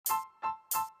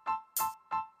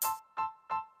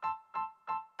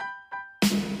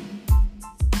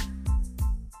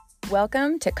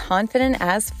Welcome to Confident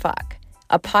as Fuck,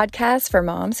 a podcast for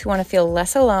moms who want to feel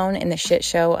less alone in the shit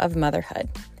show of motherhood.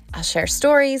 I'll share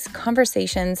stories,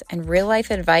 conversations, and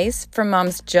real-life advice from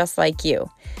moms just like you.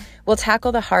 We'll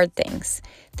tackle the hard things.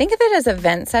 Think of it as a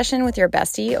vent session with your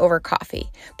bestie over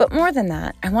coffee. But more than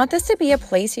that, I want this to be a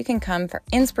place you can come for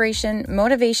inspiration,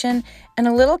 motivation, and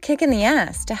a little kick in the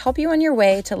ass to help you on your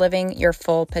way to living your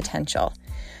full potential.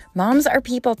 Moms are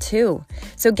people too,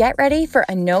 so get ready for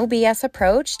a no BS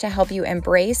approach to help you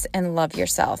embrace and love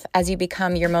yourself as you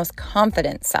become your most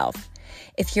confident self.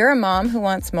 If you're a mom who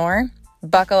wants more,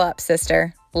 buckle up,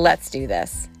 sister. Let's do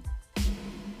this.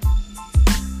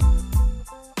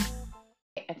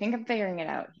 I think I'm figuring it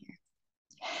out here.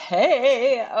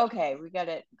 Hey, okay, we got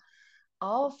it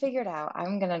all figured out.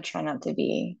 I'm gonna try not to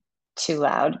be too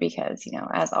loud because,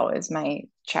 as always, my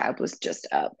child was just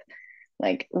up,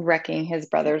 like wrecking his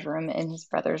brother's room in his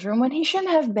brother's room when he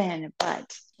shouldn't have been.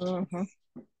 But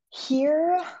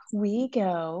Here we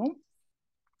go.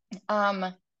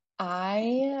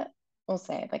 I will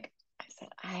say, like I said,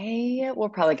 I will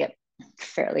probably get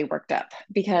fairly worked up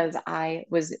because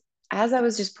as I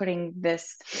was just putting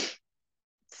this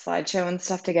slideshow and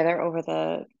stuff together over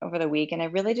the week, and I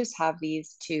really just have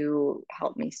these to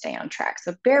help me stay on track,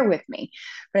 so bear with me.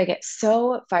 But I get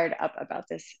so fired up about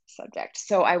this subject,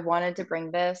 so I wanted to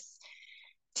bring this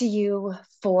to you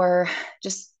for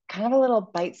just kind of a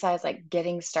little bite-sized, like,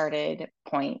 getting started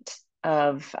point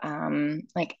of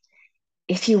like,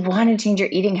 if you want to change your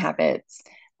eating habits,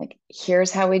 like,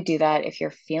 here's how we do that. If you're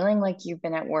feeling like you've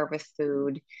been at war with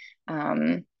food,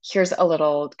 here's a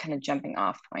little kind of jumping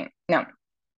off point. Now,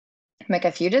 make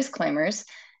a few disclaimers.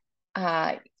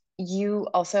 I'm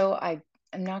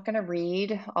not going to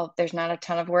read there's not a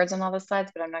ton of words on all the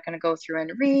slides, but I'm not going to go through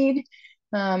and read.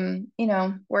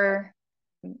 We're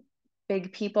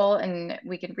big people and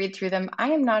we can read through them.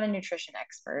 I am not a nutrition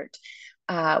expert.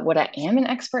 What I am an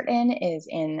expert in is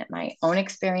in my own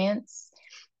experience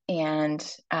and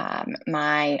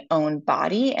my own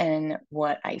body and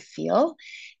what I feel.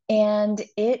 And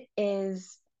it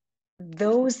is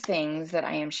those things that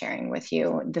I am sharing with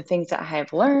you, the things that I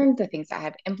have learned, the things that I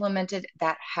have implemented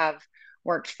that have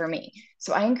worked for me.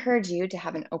 So I encourage you to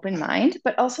have an open mind,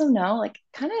 but also know, like,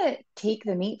 kind of take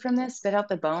the meat from this, spit out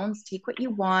the bones, take what you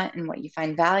want and what you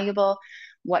find valuable,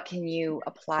 what can you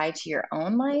apply to your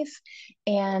own life,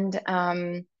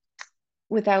 and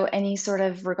without any sort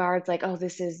of regards like, oh,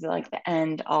 this is like the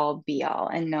end all be all.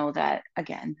 And know that,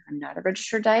 again, I'm not a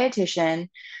registered dietitian.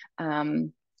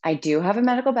 I do have a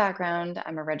medical background.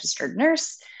 I'm a registered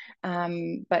nurse,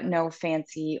 but no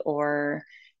fancy or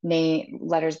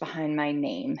letters behind my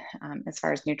name as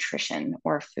far as nutrition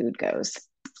or food goes.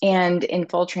 And in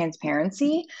full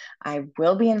transparency, I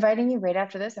will be inviting you right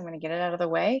after this. I'm going to get it out of the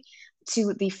way,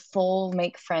 to the full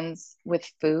Make Friends with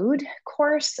Food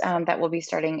course that will be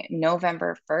starting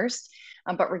November 1st.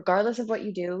 But regardless of what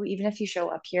you do, even if you show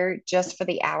up here just for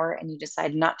the hour and you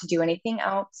decide not to do anything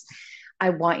else, I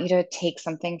want you to take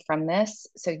something from this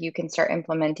so you can start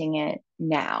implementing it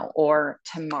now or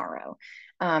tomorrow,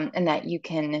 and that you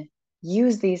can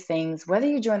use these things whether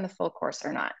you join the full course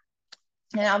or not.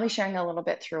 And I'll be sharing a little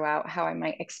bit throughout how I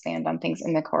might expand on things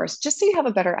in the course, just so you have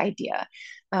a better idea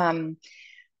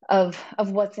of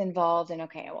what's involved. And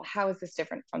okay, well, how is this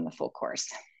different from the full course?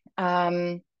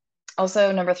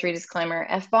 Also, number 3 disclaimer,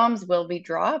 F-bombs will be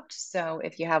dropped. So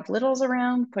if you have littles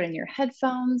around, put in your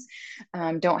headphones.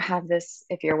 Don't have this,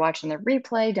 if you're watching the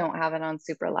replay, don't have it on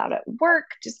super loud at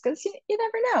work, just because you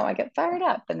never know. I get fired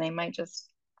up and they might just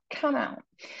come out.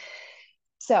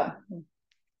 So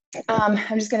I'm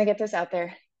just going to get this out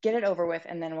there, get it over with,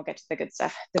 and then we'll get to the good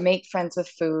stuff. The Make Friends with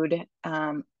Food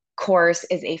course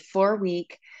is a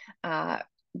 4-week.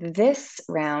 This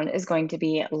round is going to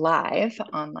be live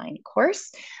online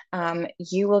course.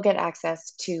 You will get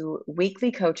access to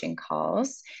weekly coaching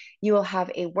calls. You will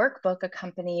have a workbook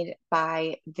accompanied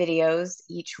by videos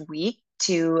each week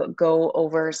to go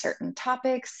over certain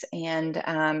topics and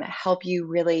help you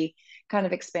really kind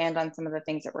of expand on some of the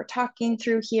things that we're talking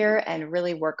through here and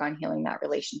really work on healing that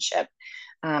relationship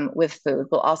with food.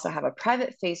 We'll also have a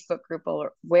private Facebook group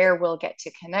where we'll get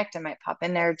to connect. I might pop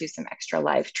in there, do some extra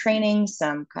live training,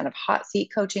 some kind of hot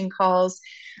seat coaching calls.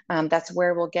 That's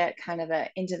where we'll get kind of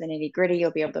into the nitty gritty.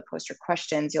 You'll be able to post your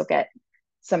questions. You'll get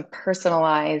some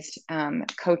personalized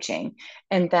coaching.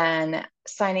 And then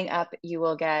signing up, you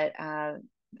will get,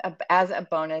 as a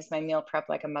bonus, my Meal Prep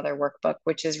Like a Mother workbook,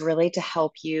 which is really to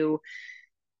help you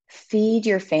feed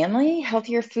your family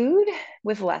healthier food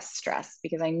with less stress,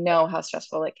 because I know how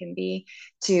stressful it can be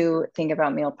to think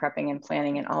about meal prepping and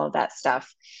planning and all of that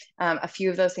stuff. A few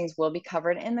of those things will be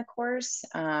covered in the course.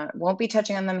 Won't be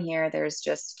touching on them here. There's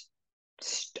just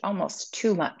almost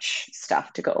too much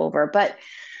stuff to go over. But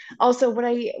also what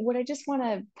I just want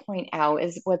to point out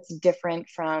is what's different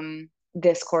from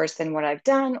this course than what I've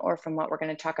done or from what we're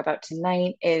going to talk about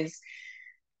tonight is,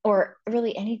 or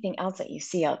really anything else that you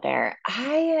see out there.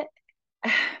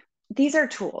 These are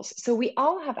tools. So we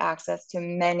all have access to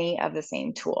many of the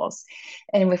same tools.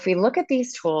 And if we look at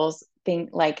these tools, think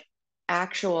like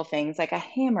actual things like a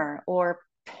hammer or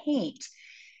paint,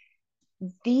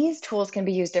 these tools can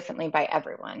be used differently by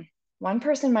everyone. One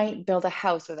person might build a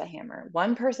house with a hammer.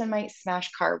 One person might smash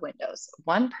car windows.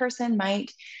 One person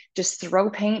might just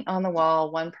throw paint on the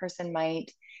wall. One person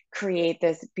might create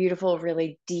this beautiful,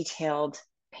 really detailed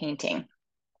painting.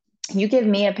 You give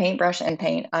me a paintbrush and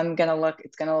paint, it's gonna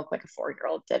look like a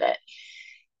 4-year-old did it.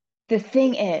 The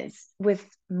thing is, with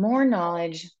more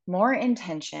knowledge, more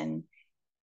intention,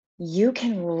 you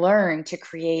can learn to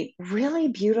create really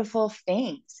beautiful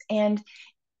things. And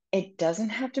it doesn't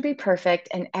have to be perfect,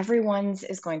 and everyone's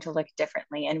is going to look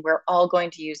differently, and we're all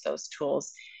going to use those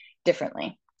tools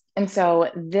differently. And so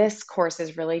this course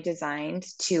is really designed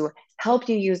to help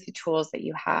you use the tools that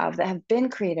you have that have been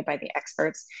created by the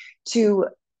experts to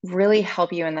really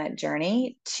help you in that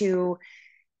journey to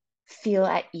feel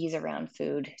at ease around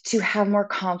food, to have more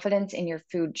confidence in your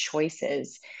food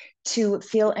choices, to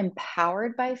feel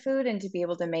empowered by food, and to be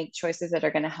able to make choices that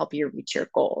are going to help you reach your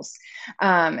goals.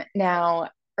 Now,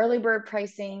 early bird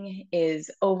pricing is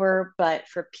over, but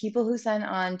for people who sign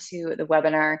on to the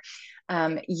webinar,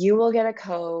 you will get a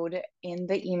code in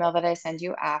the email that I send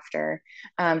you after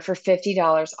for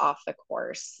 $50 off the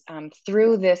course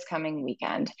through this coming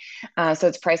weekend. So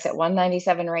it's priced at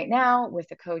 $197 right now. With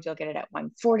the code, you'll get it at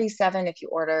 $147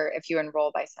 if you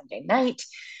enroll by Sunday night.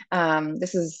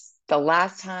 This is the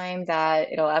last time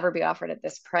that it'll ever be offered at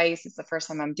this price. It's the first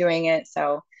time I'm doing it.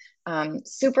 So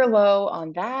super low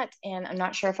on that. And I'm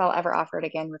not sure if I'll ever offer it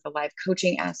again with a live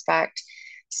coaching aspect.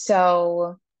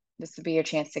 So this would be your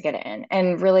chance to get it in.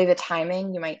 And really the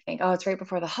timing, you might think, oh, it's right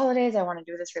before the holidays. I want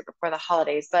to do this right before the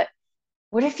holidays. But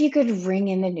what if you could ring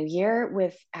in the new year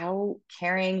without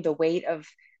carrying the weight of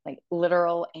like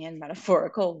literal and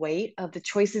metaphorical weight of the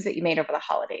choices that you made over the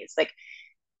holidays? Like,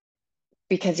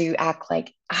 because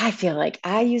I feel like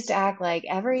I used to act like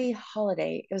every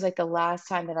holiday, it was like the last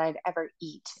time that I'd ever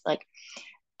eat like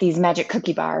these magic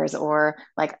cookie bars or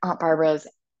like Aunt Barbara's,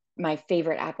 my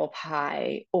favorite apple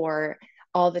pie, or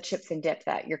all the chips and dip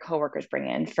that your coworkers bring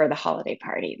in for the holiday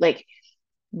party. Like,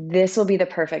 this will be the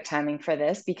perfect timing for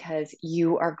this because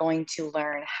you are going to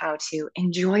learn how to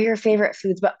enjoy your favorite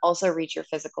foods, but also reach your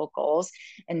physical goals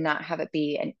and not have it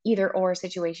be an either or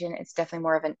situation. It's definitely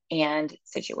more of an and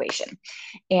situation.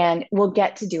 And we'll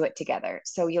get to do it together.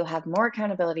 So you'll have more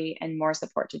accountability and more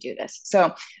support to do this.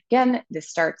 So again, this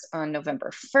starts on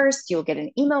November 1st. You'll get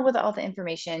an email with all the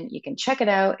information. You can check it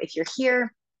out. If you're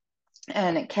here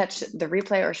and catch the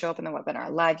replay or show up in the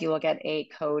webinar live, you will get a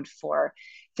code for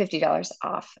 $50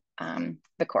 off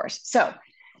the course. So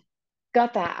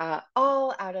got that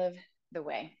all out of the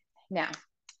way. Now,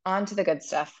 on to the good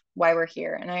stuff, why we're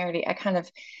here. And I kind of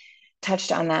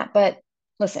touched on that, but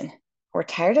listen, we're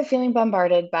tired of feeling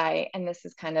bombarded by, and this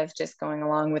is kind of just going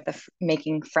along with the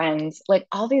making friends, like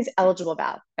all these eligible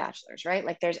bachelors, right?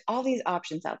 Like there's all these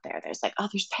options out there. There's like, oh,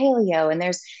 there's paleo and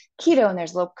there's keto and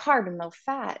there's low carb and low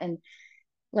fat. And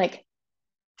like,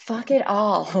 fuck it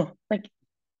all. Like,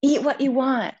 eat what you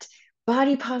want,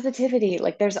 body positivity.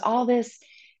 Like there's all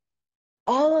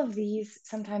of these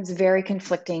sometimes very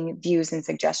conflicting views and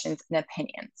suggestions and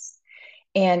opinions.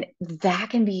 And that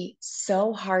can be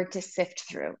so hard to sift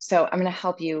through. So I'm going to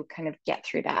help you kind of get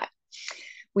through that.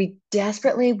 We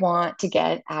desperately want to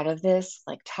get out of this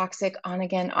like toxic on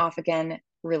again, off again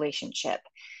relationship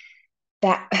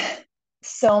that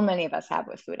so many of us have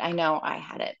with food. I know I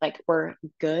had it. Like we're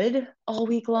good all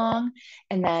week long.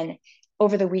 And then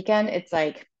over the weekend, it's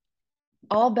like,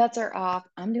 all bets are off.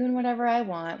 I'm doing whatever I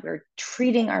want. We're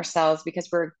treating ourselves because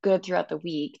we're good throughout the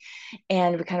week.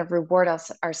 And we kind of reward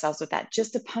ourselves with that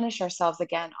just to punish ourselves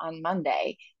again on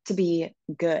Monday to be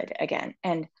good again.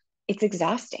 And it's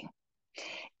exhausting.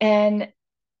 And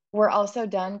we're also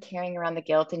done carrying around the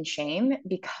guilt and shame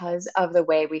because of the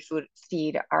way we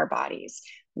feed our bodies.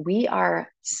 We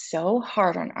are so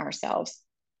hard on ourselves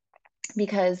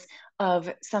because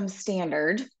of some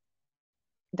standard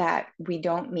that we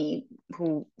don't meet,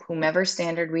 whomever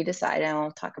standard we decide, and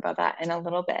I'll talk about that in a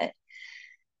little bit.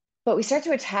 But we start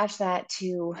to attach that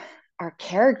to our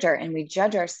character, and we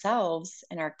judge ourselves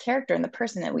and our character and the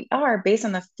person that we are based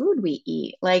on the food we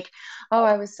eat. Like, oh,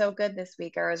 I was so good this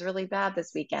week, or I was really bad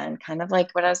this weekend. Kind of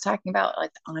like what I was talking about,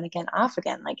 like on again, off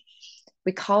again. Like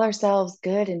we call ourselves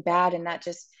good and bad, and that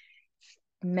just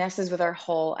messes with our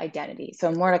whole identity.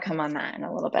 So more to come on that in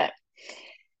a little bit.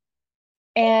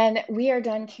 And we are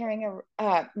done caring.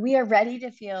 We are ready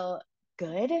to feel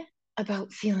good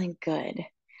about feeling good.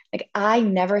 Like I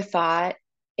never thought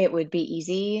it would be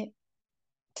easy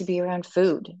to be around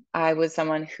food. I was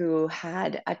someone who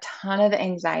had a ton of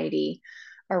anxiety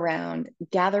around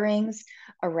gatherings,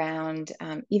 around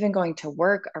even going to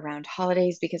work, around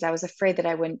holidays, because I was afraid that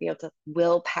I wouldn't be able to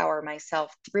willpower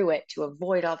myself through it to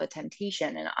avoid all the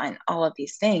temptation and all of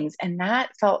these things. And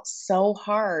that felt so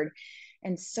hard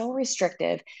and so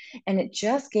restrictive. And it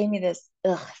just gave me this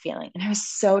ugh feeling. And I was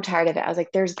so tired of it. I was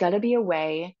like, there's got to be a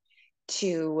way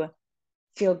to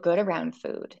feel good around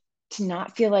food, to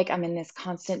not feel like I'm in this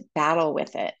constant battle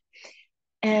with it.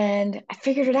 And I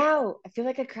figured it out. I feel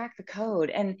like I cracked the code.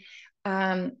 And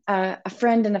a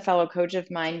friend and a fellow coach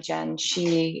of mine, Jen,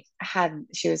 she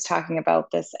was talking about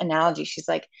this analogy. She's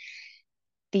like,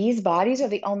 these bodies are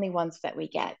the only ones that we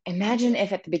get. Imagine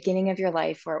if at the beginning of your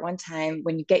life or at one time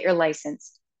when you get your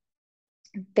license,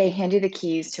 they hand you the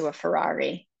keys to a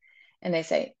Ferrari and they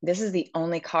say, this is the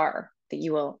only car that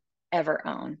you will ever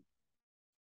own.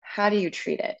 How do you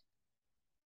treat it?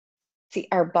 See,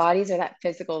 our bodies are that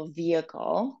physical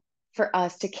vehicle for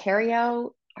us to carry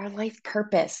out our life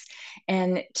purpose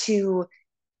and to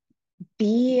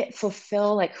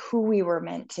fulfill like who we were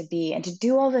meant to be and to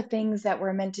do all the things that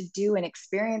we're meant to do and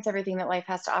experience everything that life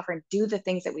has to offer and do the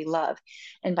things that we love.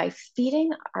 And by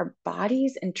feeding our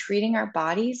bodies and treating our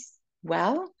bodies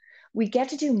well, we get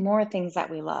to do more things that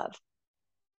we love.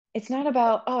 It's not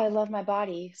about, oh, I love my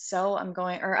body, so I'm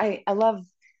going, or I love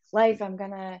life, I'm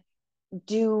gonna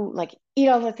do like eat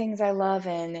all the things I love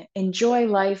and enjoy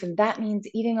life. And that means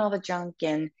eating all the junk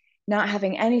and not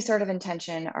having any sort of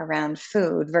intention around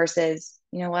food versus,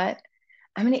 you know what?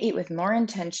 I'm going to eat with more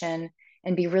intention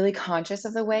and be really conscious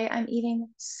of the way I'm eating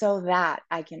so that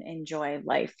I can enjoy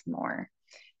life more.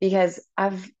 Because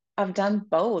I've done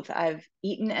both. I've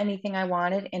eaten anything I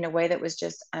wanted in a way that was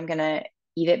just, I'm going to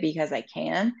eat it because I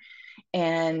can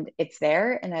and it's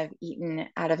there, and I've eaten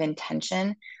out of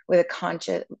intention with a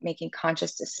conscious making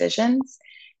conscious decisions.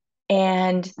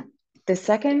 And the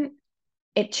second,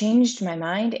 it changed my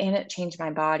mind and it changed my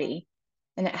body,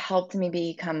 and it helped me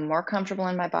become more comfortable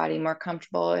in my body, more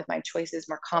comfortable with my choices,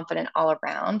 more confident all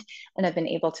around, and I've been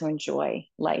able to enjoy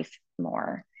life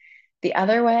more. The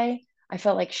other way, I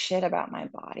felt like shit about my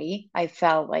body. I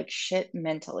felt like shit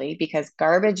mentally because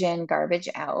garbage in, garbage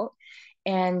out.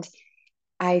 And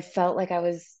I felt like I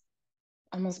was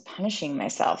almost punishing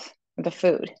myself with the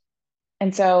food.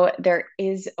 And so there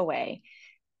is a way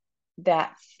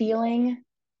that feeling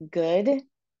good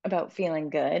about feeling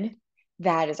good,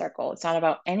 that is our goal. It's not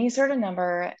about any sort of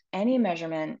number, any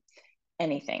measurement,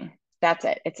 anything. That's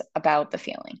it. It's about the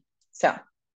feeling. So,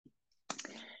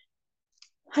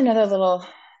 another little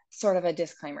sort of a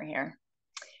disclaimer here.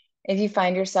 If you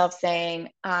find yourself saying,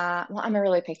 well, I'm a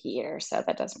really picky eater, so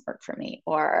that doesn't work for me,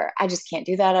 or I just can't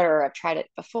do that, or I've tried it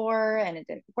before and it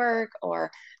didn't work, or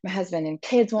my husband and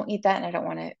kids won't eat that and I don't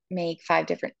want to make 5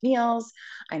 different meals,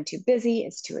 I'm too busy,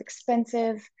 it's too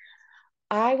expensive.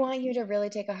 I want you to really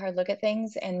take a hard look at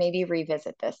things and maybe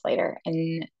revisit this later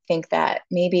and think that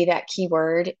maybe that key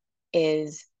word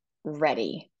is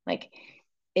ready. Like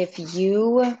if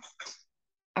you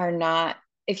are not,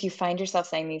 if you find yourself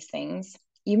saying these things,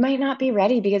 you might not be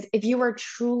ready, because if you are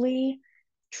truly,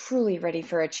 truly ready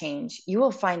for a change, you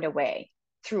will find a way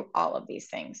through all of these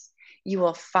things. You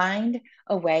will find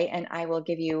a way, and I will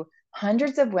give you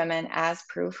hundreds of women as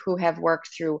proof who have worked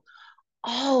through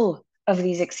all of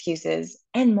these excuses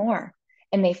and more.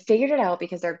 And they figured it out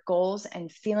because their goals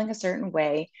and feeling a certain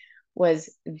way was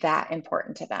that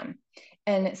important to them.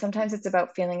 And sometimes it's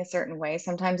about feeling a certain way,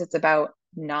 sometimes it's about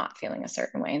not feeling a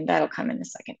certain way. And that'll come in a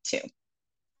second too.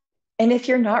 And if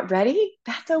you're not ready,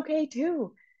 that's okay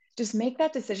too. Just make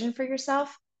that decision for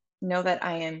yourself. Know that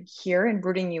I am here and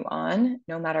rooting you on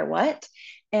no matter what.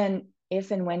 And if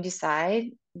and when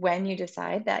you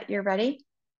decide that you're ready,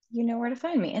 you know where to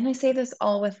find me. And I say this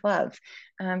all with love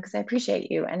because I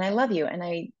appreciate you and I love you and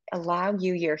I allow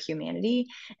you your humanity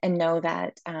and know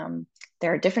that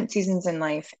there are different seasons in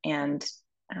life and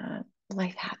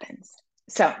life happens.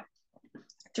 So,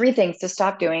 3 things to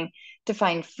stop doing to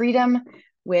find freedom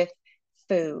with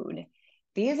food.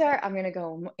 I'm going to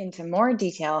go into more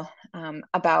detail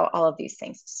about all of these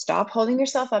things. Stop holding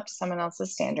yourself up to someone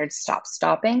else's standards.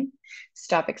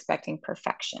 Stop expecting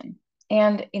perfection.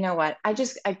 And you know what? I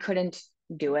couldn't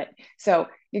do it. So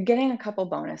you're getting a couple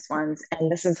bonus ones.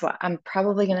 And this is what I'm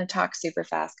probably going to talk super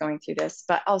fast going through this,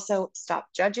 but also stop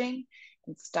judging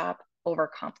and stop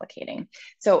overcomplicating.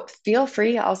 So feel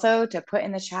free also to put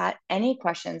in the chat any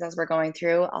questions as we're going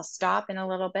through. I'll stop in a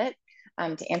little bit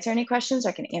to answer any questions.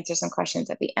 I can answer some questions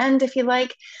at the end if you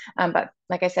like. But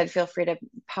like I said, feel free to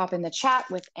pop in the chat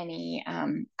with any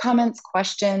comments,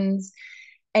 questions,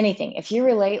 anything. If you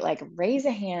relate, like raise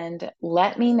a hand,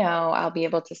 let me know. I'll be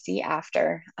able to see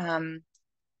after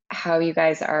how you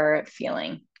guys are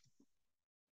feeling.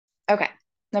 Okay,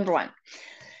 number one,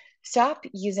 stop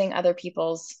using other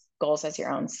people's goals as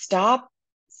your own. Stop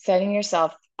setting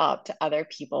yourself up to other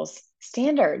people's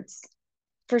standards.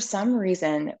 For some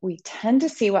reason, we tend to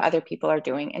see what other people are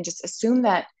doing and just assume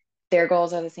that their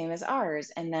goals are the same as ours.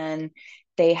 And then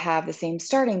they have the same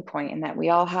starting point and that we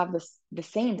all have the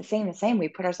same. We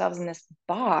put ourselves in this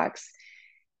box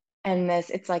and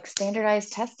it's like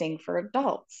standardized testing for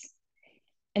adults.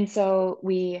 And so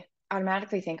we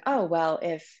automatically think, oh, well,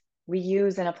 if we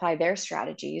use and apply their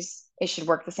strategies, it should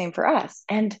work the same for us.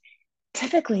 And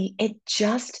typically, it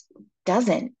just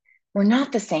doesn't. We're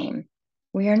not the same.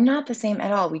 We are not the same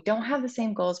at all. We don't have the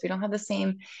same goals. We don't have the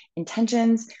same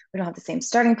intentions. We don't have the same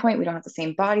starting point. We don't have the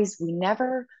same bodies. We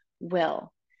never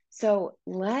will. So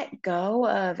let go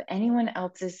of anyone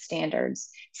else's standards.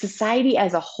 Society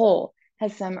as a whole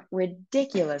has some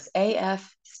ridiculous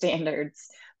AF standards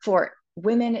for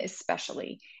women,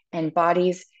 especially, and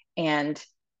bodies and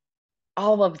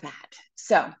all of that.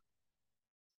 So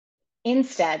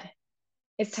instead,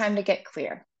 it's time to get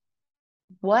clear.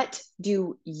 What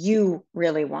do you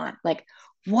really want? Like,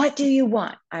 what do you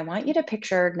want? I want you to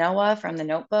picture Noah from The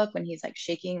Notebook when he's like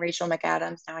shaking Rachel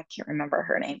McAdams. Now I can't remember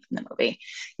her name from the movie.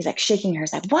 He's like shaking her.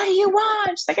 He's like, what do you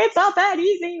want? She's like, it's not that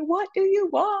easy. What do you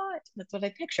want? That's what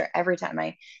I picture every time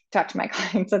I talk to my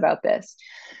clients about this.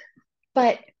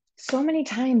 But so many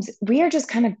times we are just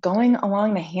kind of going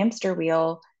along the hamster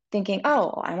wheel thinking, oh,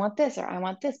 I want this or I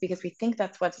want this because we think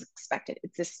that's what's expected.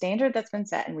 It's a standard that's been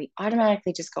set and we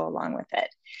automatically just go along with it.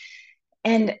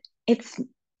 And it's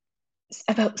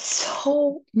about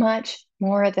so much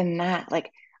more than that. Like,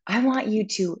 I want you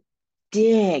to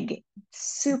dig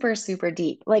super, super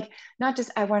deep. Like, not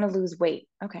just, I want to lose weight.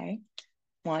 Okay.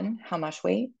 One, how much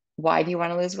weight? Why do you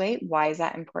want to lose weight? Why is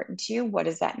that important to you? What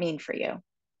does that mean for you?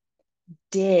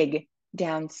 Dig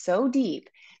down so deep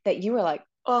that you were like,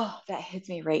 oh, that hits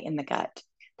me right in the gut.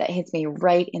 That hits me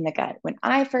right in the gut. When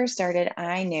I first started,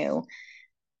 I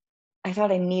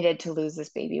thought I needed to lose this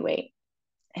baby weight.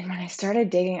 And when I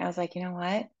started digging, I was like, you know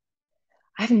what?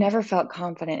 I've never felt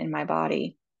confident in my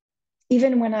body,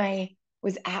 even when I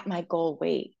was at my goal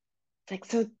weight. It's like,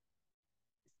 so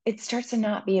it starts to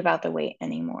not be about the weight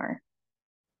anymore.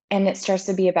 And it starts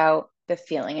to be about the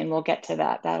feeling. And we'll get to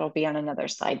that. That'll be on another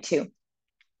slide too.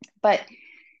 But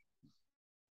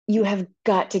you have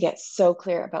got to get so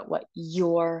clear about what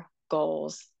your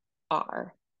goals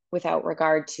are without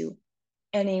regard to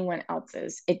anyone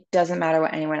else's. It doesn't matter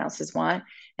what anyone else's want,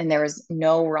 and there is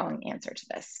no wrong answer to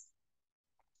this.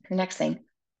 The next thing,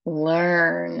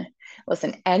 learn.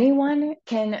 Listen, anyone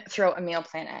can throw a meal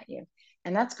plan at you,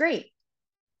 and that's great.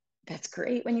 That's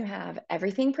great when you have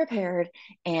everything prepared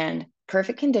and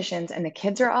perfect conditions, and the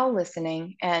kids are all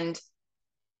listening, and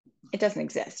it doesn't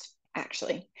exist,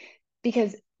 actually.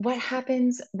 Because what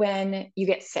happens when you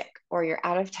get sick or you're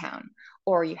out of town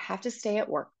or you have to stay at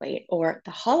work late or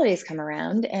the holidays come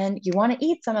around and you want to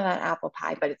eat some of that apple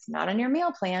pie, but it's not on your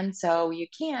meal plan, so you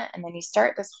can't. And then you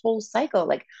start this whole cycle.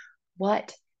 Like,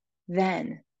 what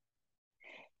then?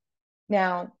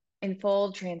 Now, in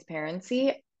full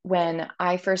transparency, when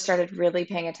I first started really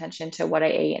paying attention to what I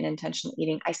ate and intentional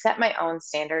eating, I set my own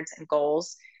standards and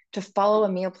goals to follow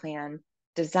a meal plan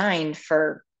designed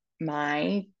for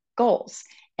my goals.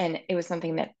 And it was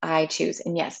something that I choose.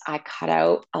 And yes, I cut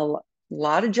out a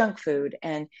lot of junk food,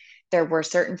 and there were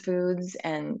certain foods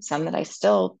and some that I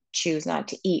still choose not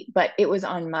to eat, but it was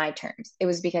on my terms. It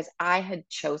was because I had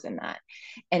chosen that.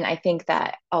 And I think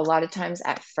that a lot of times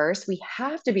at first, we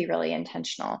have to be really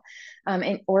intentional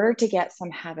in order to get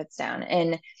some habits down.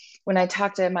 And when I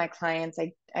talk to my clients,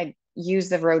 I use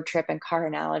the road trip and car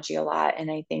analogy a lot.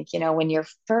 And I think, when you're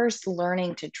first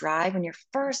learning to drive, when you're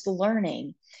first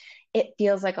learning, it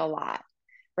feels like a lot,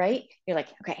 right? You're like,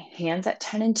 okay, hands at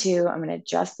 10 and 2. I'm going to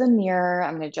adjust the mirror.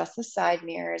 I'm going to adjust the side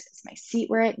mirrors. Is my seat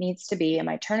where it needs to be? Am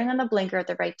I turning on the blinker at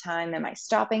the right time? Am I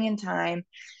stopping in time?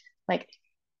 Like,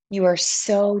 you are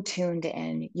so tuned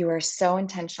in. You are so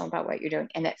intentional about what you're doing.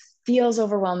 And it feels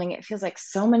overwhelming. It feels like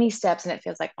so many steps. And it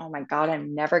feels like, oh my God,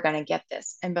 I'm never going to get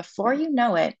this. And before you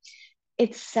know it,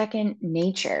 it's second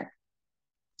nature.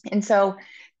 And so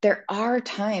there are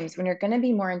times when you're going to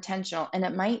be more intentional and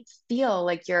it might feel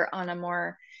like you're on a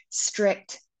more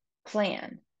strict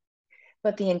plan,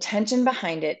 but the intention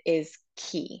behind it is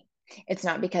key. It's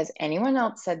not because anyone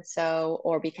else said so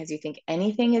or because you think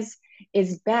anything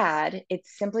is bad.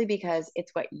 It's simply because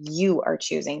it's what you are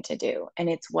choosing to do and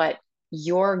it's what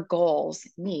your goals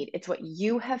need. It's what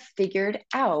you have figured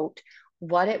out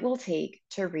what it will take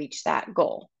to reach that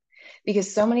goal.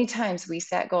 Because so many times we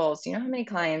set goals. You know how many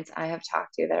clients I have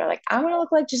talked to that are like, I want to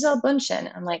look like Gisele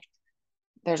Bundchen. I'm like,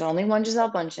 there's only one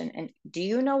Gisele Bundchen. And do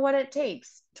you know what it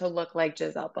takes to look like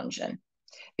Gisele Bundchen?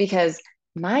 Because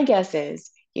my guess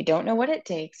is you don't know what it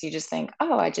takes. You just think,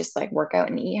 oh, I just like work out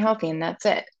and eat healthy and that's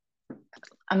it.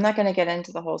 I'm not going to get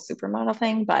into the whole supermodel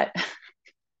thing, but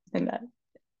and that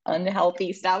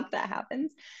unhealthy stuff that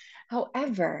happens.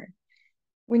 However,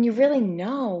 when you really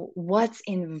know what's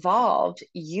involved,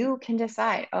 you can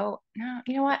decide, oh, no,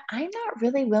 you know what? I'm not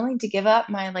really willing to give up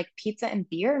my like pizza and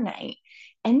beer night.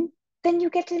 And then you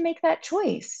get to make that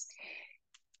choice.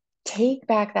 Take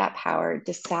back that power,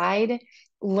 decide,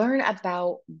 learn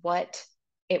about what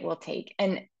it will take.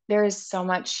 And there is so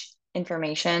much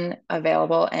information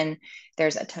available, and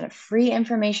there's a ton of free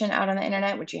information out on the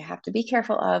internet, which you have to be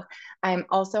careful of. I'm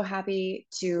also happy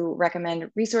to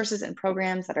recommend resources and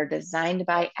programs that are designed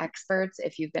by experts.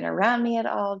 If you've been around me at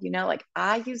all, you know, like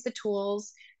I use the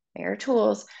tools. Their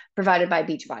tools provided by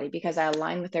Beachbody because I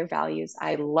align with their values.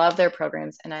 I love their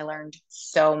programs and I learned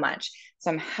so much. So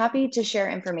I'm happy to share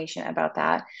information about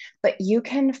that. But you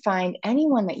can find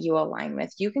anyone that you align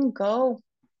with. You can go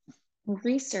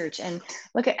research and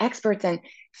look at experts and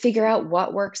figure out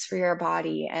what works for your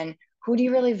body and who do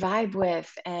you really vibe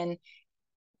with and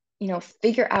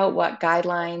figure out what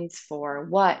guidelines for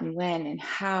what and when and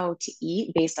how to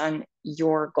eat based on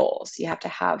your goals. You have to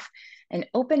have an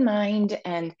open mind,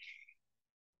 and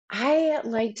I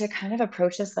like to kind of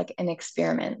approach this like an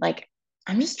experiment. Like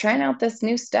I'm just trying out this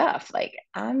new stuff. Like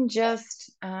I'm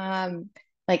just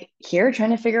like here trying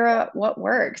to figure out what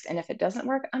works. And if it doesn't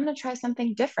work, I'm going to try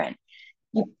something different.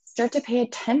 You start to pay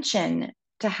attention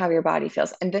to how your body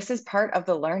feels. And this is part of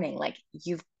the learning. Like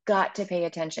you've got to pay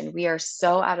attention. We are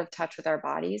so out of touch with our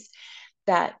bodies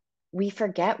that we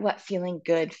forget what feeling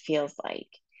good feels like.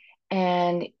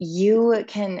 And you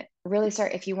can really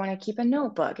start if you want to keep a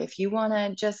notebook, if you want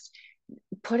to just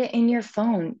put it in your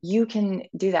phone, you can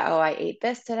do that. Oh, I ate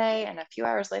this today. And a few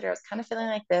hours later, I was kind of feeling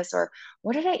like this. Or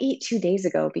what did I eat 2 days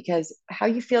ago? Because how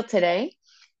you feel today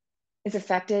is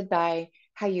affected by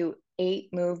how you ate,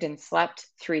 moved, and slept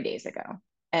 3 days ago.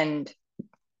 And,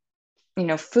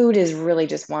 food is really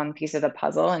just one piece of the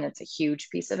puzzle and it's a huge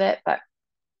piece of it, but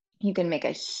you can make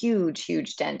a huge,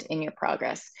 huge dent in your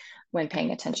progress when paying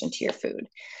attention to your food.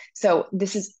 So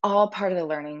this is all part of the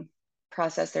learning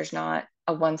process. There's not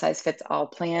a one size fits all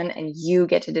plan, and you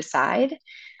get to decide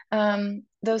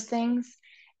those things.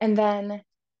 And then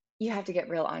you have to get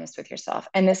real honest with yourself.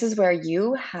 And this is where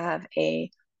you have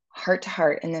a heart to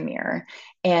heart in the mirror,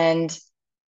 and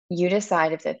you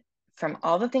decide if it, from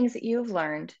all the things that you've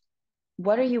learned,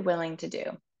 what are you willing to do?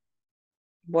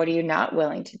 What are you not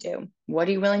willing to do? What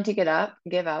are you willing to give up?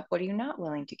 What are you not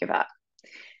willing to give up?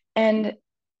 And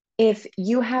if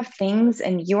you have things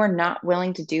and you are not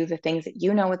willing to do the things that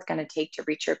you know it's going to take to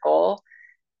reach your goal,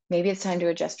 maybe it's time to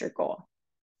adjust your goal.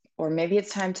 Or maybe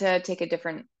it's time to take a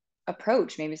different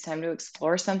approach. Maybe it's time to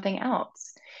explore something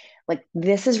else. Like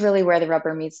this is really where the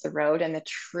rubber meets the road and the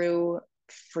true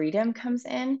freedom comes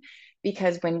in.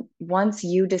 Because once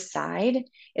you decide,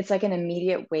 it's like an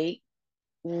immediate weight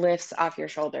lifts off your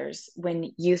shoulders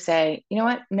when you say, you know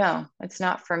what? No, it's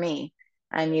not for me.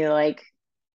 And you like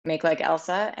make like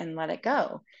Elsa and let it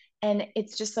go. And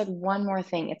it's just like one more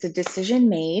thing. It's a decision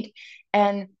made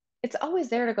and it's always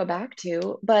there to go back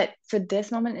to. But for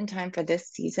this moment in time, for this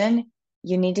season,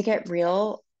 you need to get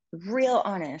real, real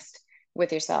honest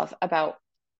with yourself about,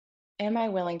 am I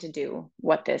willing to do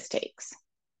what this takes?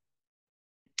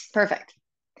 Perfect.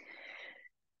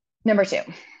 Number 2,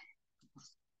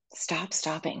 stop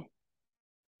stopping.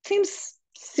 Seems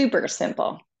super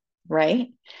simple, right?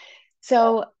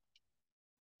 So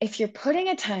if you're putting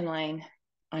a timeline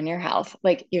on your health,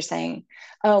 like you're saying,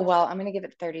 oh, well, I'm going to give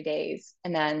it 30 days.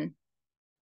 And then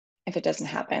if it doesn't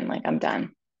happen, like I'm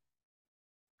done.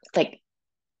 Like,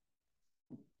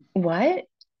 what?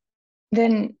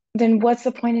 Then what's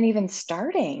the point in even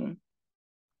starting?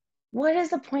 What is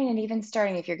the point in even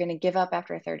starting if you're going to give up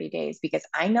after 30 days? Because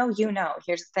I know you know,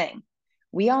 here's the thing.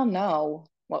 We all know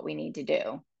what we need to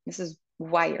do. This is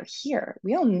why you're here.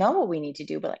 We all know what we need to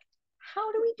do, but like, how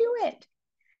do we do it?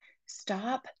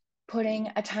 Stop putting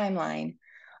a timeline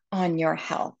on your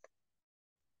health.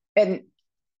 And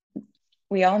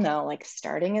we all know like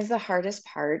starting is the hardest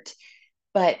part,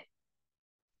 but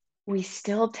we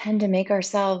still tend to make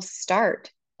ourselves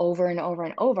start over and over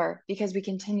and over because we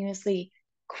continuously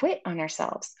quit on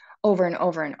ourselves over and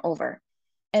over and over.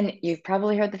 And you've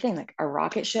probably heard the thing like a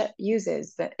rocket ship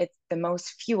uses it's the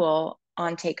most fuel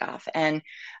on takeoff, and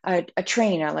a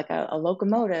train or like a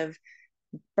locomotive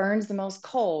burns the most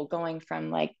coal going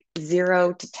from like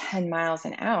 0 to 10 miles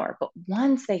an hour. But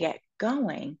once they get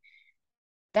going,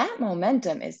 that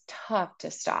momentum is tough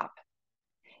to stop.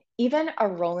 Even a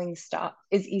rolling stop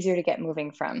is easier to get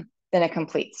moving from than a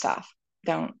complete stop.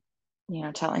 Don't,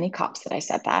 tell any cops that I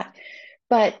said that.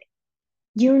 But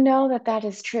you know that that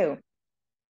is true.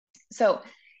 So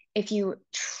if you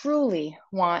truly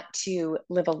want to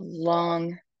live a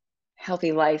long,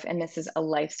 healthy life, and this is a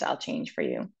lifestyle change for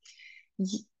you,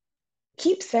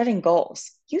 keep setting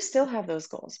goals. You still have those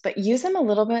goals, but use them a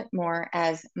little bit more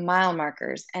as mile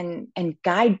markers and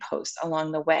guideposts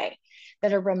along the way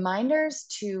that are reminders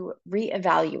to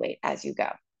reevaluate as you go.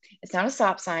 It's not a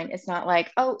stop sign. It's not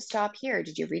like, oh, stop here.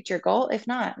 Did you reach your goal? If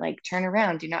not, like turn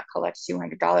around, do not collect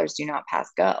 $200, do not pass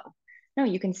go. No,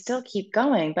 you can still keep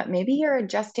going, but maybe you're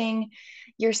adjusting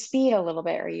your speed a little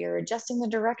bit or you're adjusting the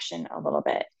direction a little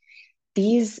bit.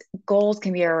 These goals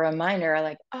can be a reminder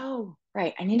like, oh,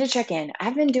 right, I need to check in.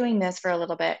 I've been doing this for a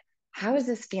little bit. How is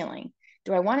this feeling?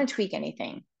 Do I want to tweak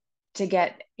anything to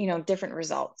get, different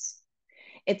results?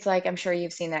 It's like, I'm sure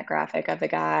you've seen that graphic of the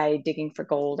guy digging for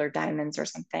gold or diamonds or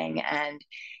something. And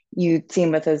you see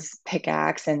him with his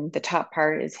pickaxe, and the top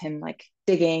part is him like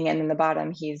digging. And then the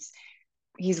bottom, he's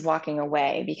walking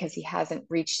away because he hasn't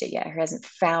reached it yet, or hasn't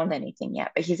found anything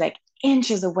yet, but he's like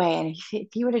inches away. And if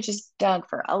he would have just dug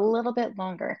for a little bit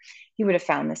longer, he would have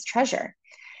found this treasure.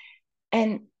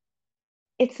 And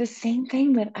it's the same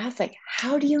thing with us. Like,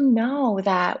 how do you know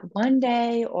that one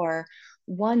day or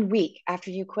one week after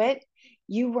you quit,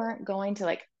 you weren't going to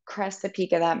like crest the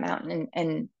peak of that mountain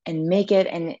and make it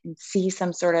and see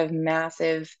some sort of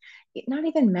massive, not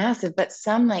even massive, but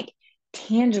some like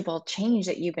tangible change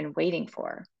that you've been waiting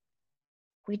for?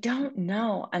 We don't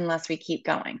know unless we keep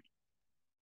going.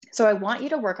 So I want you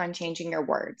to work on changing your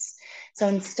words. So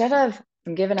instead of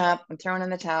I'm giving up, I'm throwing in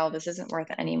the towel, this isn't worth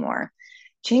it anymore,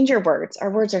 change your words. Our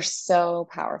words are so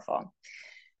powerful.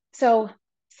 So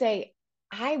say,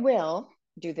 I will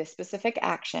do this specific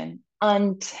action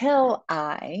until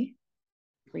I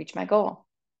reach my goal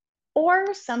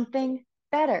or something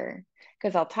better.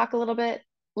 Because I'll talk a little bit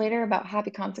later about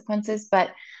happy consequences, but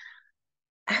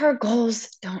our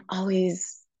goals don't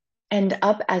always end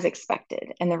up as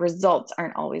expected, and the results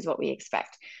aren't always what we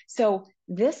expect. So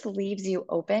this leaves you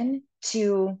open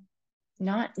to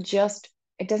not just,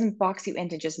 it doesn't box you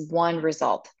into just one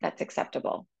result that's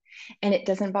acceptable. And it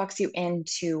doesn't box you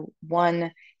into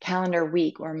one calendar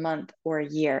week or month or a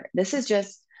year. This is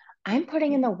just, I'm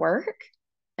putting in the work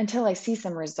until I see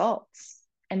some results.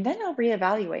 And then I'll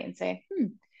reevaluate and say,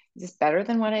 is this better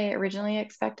than what I originally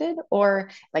expected? Or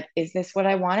like, is this what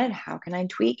I wanted? How can I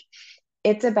tweak?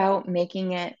 It's about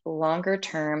making it longer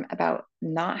term, about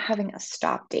not having a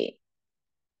stop date.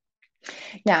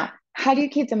 Now, how do you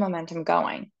keep the momentum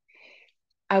going?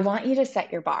 I want you to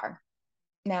set your bar.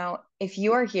 Now, if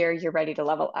you are here, you're ready to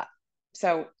level up.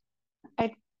 So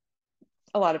I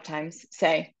a lot of times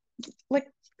say, like,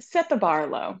 set the bar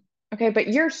low. Okay, but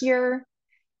you're here,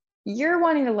 you're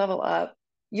wanting to level up,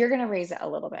 you're going to raise it a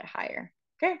little bit higher.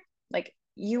 Okay, like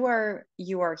you are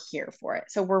here for it,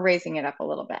 so we're raising it up a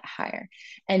little bit higher,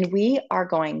 and we are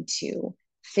going to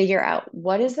figure out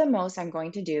what is the most I'm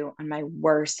going to do on my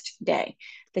worst day.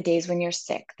 The days when you're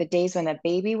sick, the days when the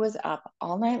baby was up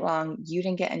all night long, you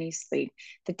didn't get any sleep,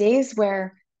 the days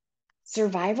where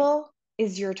survival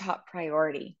is your top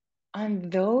priority. On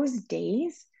those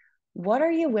days, what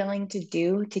are you willing to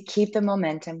do to keep the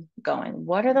momentum going?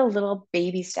 What are the little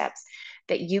baby steps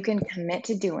that you can commit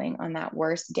to doing on that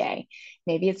worst day?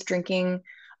 Maybe it's drinking,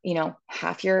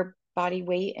 half your body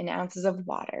weight in ounces of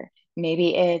water.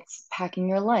 Maybe it's packing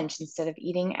your lunch instead of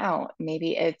eating out.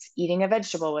 Maybe it's eating a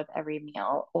vegetable with every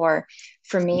meal. Or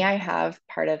for me, I have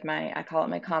part of I call it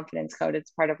my confidence code.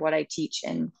 It's part of what I teach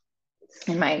in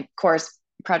my course,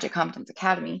 Project Competence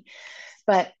Academy.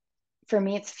 But for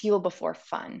me, it's fuel before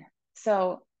fun.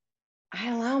 So I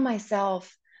allow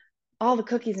myself all the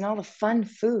cookies and all the fun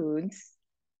foods,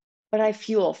 but I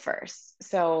fuel first.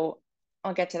 So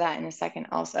I'll get to that in a second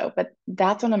also. But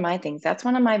that's one of my things. That's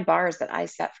one of my bars that I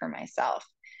set for myself.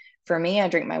 For me, I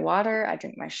drink my water, I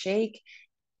drink my shake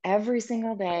every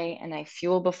single day, and I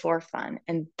fuel before fun.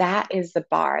 And that is the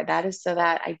bar. That is so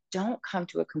that I don't come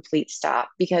to a complete stop,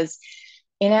 because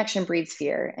inaction breeds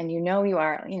fear. And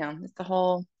it's the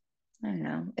whole, I don't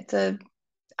know, it's a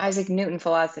Isaac Newton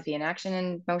philosophy: in action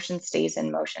and motion stays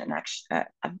in motion.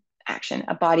 Action,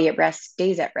 a body at rest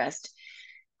stays at rest.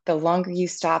 The longer you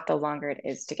stop, the longer it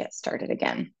is to get started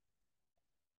again.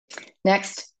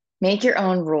 Next, Make your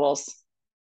own rules.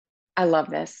 I love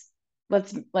this.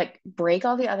 Let's like break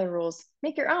all the other rules,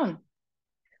 make your own.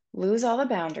 Lose all the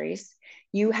boundaries.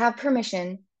 You have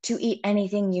permission to eat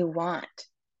anything you want.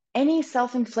 Any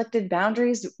self inflicted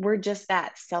boundaries were just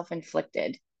that, self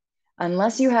inflicted.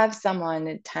 Unless you have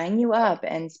someone tying you up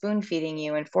and spoon feeding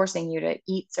you and forcing you to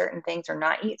eat certain things or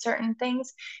not eat certain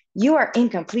things, you are in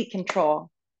complete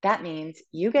control. That means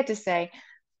you get to say,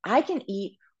 I can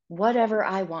eat whatever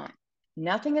I want.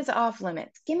 Nothing is off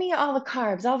limits. Give me all the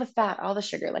carbs, all the fat, all the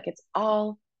sugar. Like it's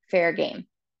all fair game.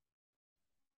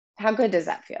 How good does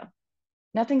that feel?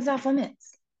 Nothing's off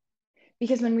limits.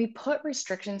 Because when we put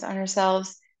restrictions on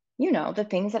ourselves, the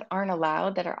things that aren't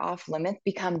allowed, that are off limits,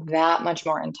 become that much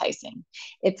more enticing.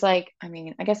 It's like, I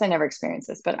mean, I guess I never experienced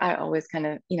this, but I always kind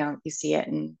of, you see it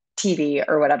in TV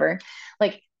or whatever.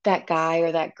 Like that guy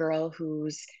or that girl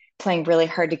who's playing really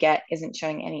hard to get isn't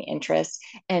showing any interest.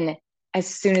 And as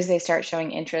soon as they start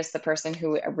showing interest, the person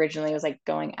who originally was like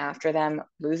going after them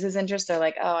loses interest. They're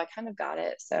like, oh, I kind of got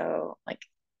it. So like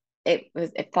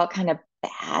it felt kind of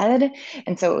bad.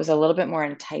 And so it was a little bit more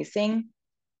enticing.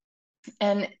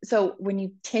 And so when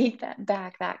you take that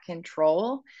back, that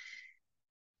control,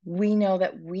 we know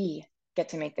that we get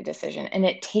to make the decision. And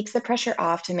it takes the pressure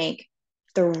off to make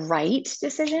the right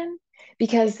decision,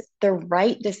 because the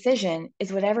right decision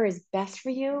is whatever is best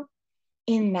for you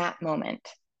in that moment.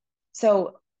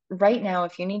 So right now,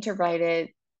 if you need to write it,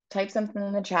 type something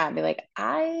in the chat, be like,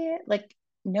 I like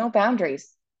no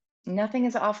boundaries. Nothing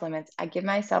is off limits. I give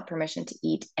myself permission to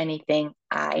eat anything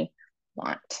I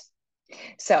want.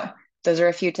 So those are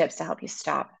a few tips to help you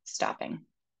stop stopping.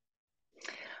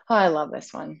 Oh, I love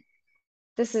this one.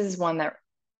 This is one that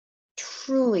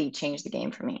truly changed the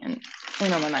game for me. And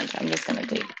in a moment, I'm just going to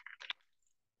take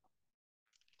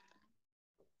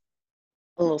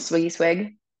a little swiggy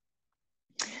swig.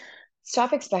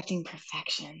 Stop expecting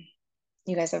perfection.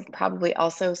 You guys have probably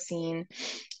also seen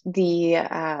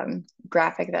the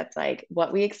graphic that's like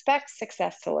what we expect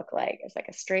success to look like. It's like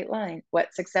a straight line.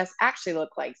 What success actually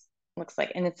looks like,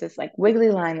 and it's this like wiggly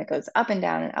line that goes up and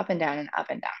down and up and down and up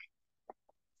and down.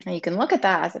 And you can look at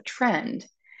that as a trend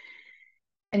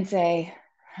and say,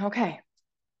 okay,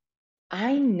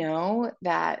 I know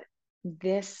that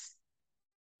this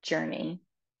journey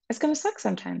is going to suck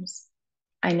sometimes.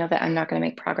 I know that I'm not going to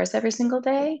make progress every single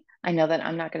day. I know that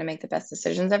I'm not going to make the best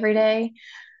decisions every day.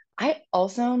 I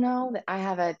also know that I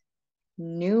have a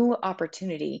new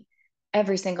opportunity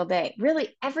every single day,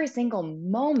 really every single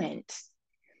moment,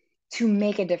 to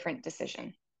make a different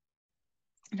decision.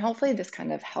 And hopefully this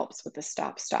kind of helps with the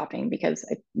stopping, because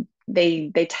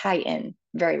they tie in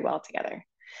very well together.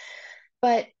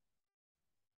 But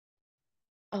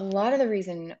a lot of the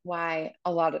reason why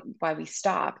we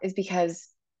stop is because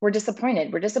we're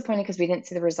disappointed. We're disappointed because we didn't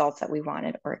see the results that we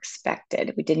wanted or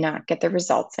expected. We did not get the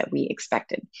results that we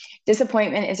expected.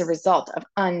 Disappointment is a result of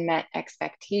unmet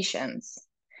expectations.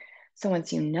 So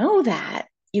once you know that,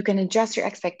 you can adjust your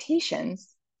expectations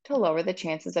to lower the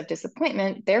chances of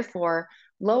disappointment, therefore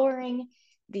lowering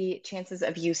the chances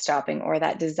of you stopping, or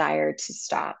that desire to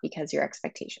stop because your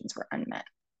expectations were unmet.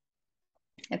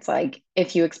 It's like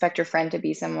if you expect your friend to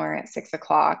be somewhere at 6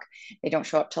 o'clock, they don't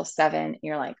show up till 7.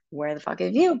 You're like, where the fuck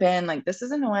have you been? Like, this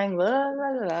is annoying. Blah,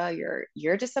 blah, blah, blah.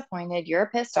 You're disappointed.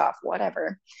 You're pissed off.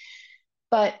 Whatever.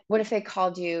 But what if they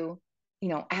called you,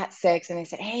 at 6, and they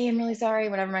said, "Hey, I'm really sorry.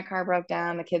 Whenever my car broke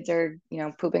down, the kids are,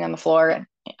 pooping on the floor, and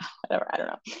whatever. I don't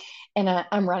know. And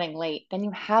I'm running late." Then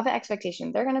you have the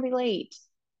expectation they're going to be late.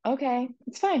 Okay,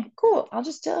 it's fine. Cool. I'll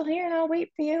just still here and I'll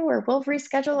wait for you, or we'll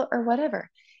reschedule or whatever.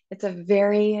 It's a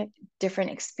very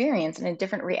different experience and a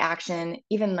different reaction,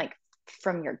 even like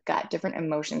from your gut, different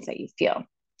emotions that you feel.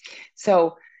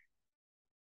 So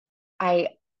I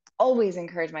always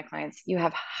encourage my clients, you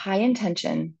have high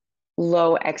intention,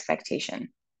 low expectation.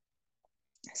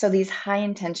 So these high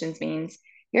intentions means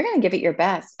you're going to give it your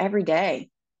best every day.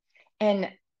 And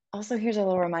also, here's a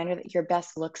little reminder that your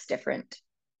best looks different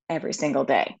every single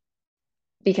day,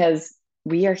 because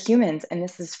we are humans and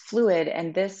this is fluid,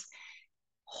 and this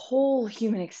whole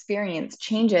human experience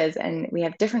changes, and we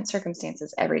have different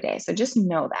circumstances every day. So just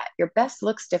know that your best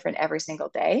looks different every single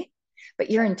day, but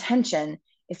your intention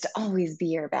is to always be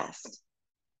your best.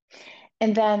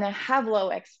 And then have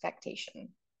low expectation.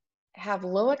 Have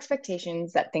low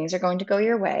expectations that things are going to go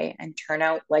your way and turn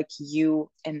out like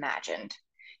you imagined.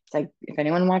 It's like if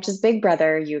anyone watches Big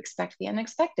Brother, you expect the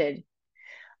unexpected.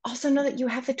 Also know that you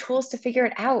have the tools to figure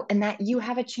it out, and that you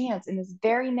have a chance in this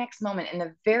very next moment, in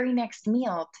the very next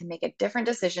meal, to make a different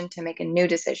decision, to make a new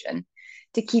decision,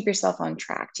 to keep yourself on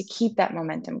track, to keep that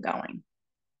momentum going.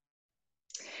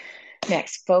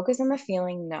 Next, focus on the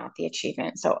feeling, not the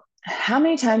achievement. So how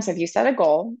many times have you set a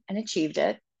goal and achieved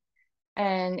it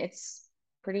and it's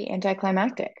pretty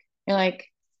anticlimactic? You're like,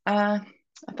 I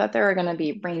thought there were going to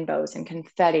be rainbows and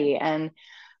confetti and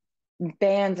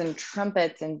bands and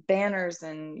trumpets and banners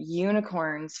and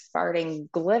unicorns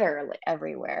farting glitter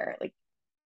everywhere. Like,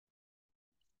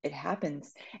 it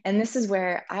happens. And this is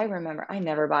where I remember I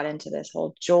never bought into this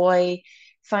whole joy,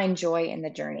 find joy in the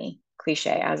journey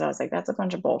cliche. As I was like, that's a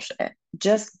bunch of bullshit.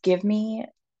 Just give me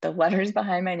the letters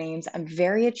behind my names. I'm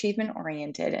very achievement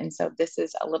oriented. And so this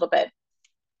is a little bit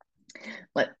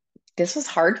what this was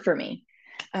hard for me.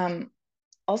 Um,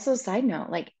 Also, side note,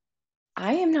 like,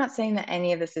 I am not saying that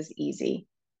any of this is easy.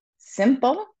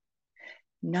 Simple,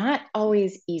 not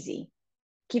always easy.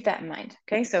 Keep that in mind.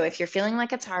 Okay. So if you're feeling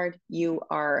like it's hard, you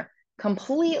are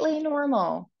completely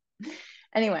normal.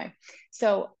 Anyway,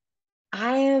 so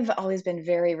I've always been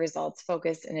very results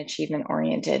focused and achievement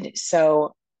oriented.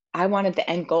 So I wanted the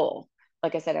end goal.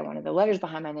 Like I said, I wanted the letters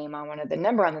behind my name. I wanted the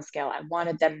number on the scale. I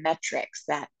wanted the metrics,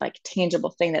 that like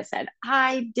tangible thing that said,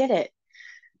 I did it.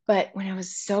 But when I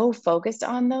was so focused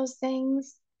on those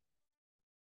things,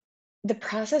 the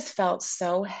process felt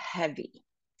so heavy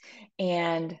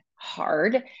and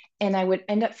hard. And I would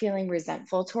end up feeling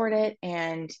resentful toward it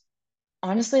and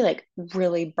honestly, like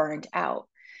really burned out.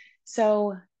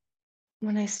 So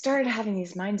when I started having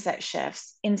these mindset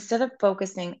shifts, instead of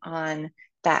focusing on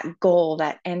that goal,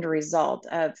 that end result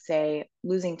of, say,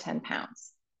 losing 10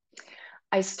 pounds,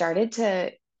 I started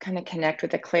to kind of connect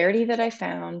with the clarity that I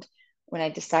found when I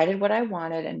decided what I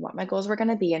wanted and what my goals were going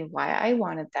to be and why I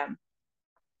wanted them.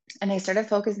 And I started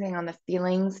focusing on the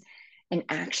feelings and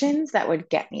actions that would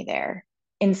get me there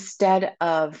instead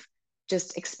of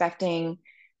just expecting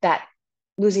that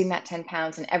losing that 10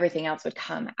 pounds and everything else would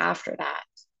come after that.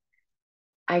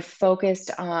 I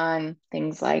focused on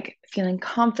things like feeling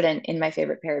confident in my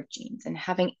favorite pair of jeans and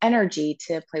having energy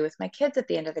to play with my kids at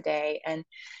the end of the day and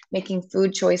making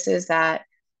food choices that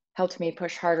helped me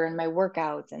push harder in my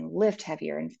workouts and lift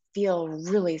heavier and feel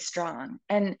really strong.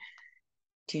 And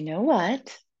do you know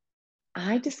what?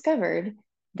 I discovered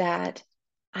that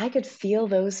I could feel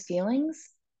those feelings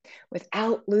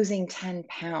without losing 10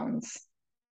 pounds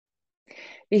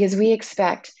because we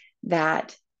expect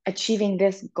that achieving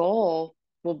this goal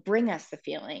will bring us the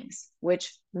feelings,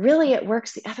 which really it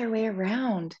works the other way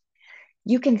around.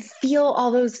 You can feel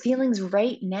all those feelings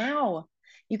right now.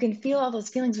 You can feel all those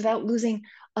feelings without losing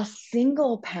a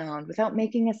single pound, without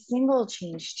making a single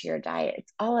change to your diet.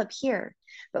 It's all up here.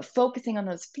 But focusing on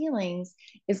those feelings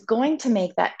is going to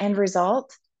make that end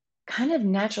result kind of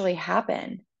naturally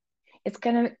happen. It's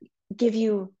going to give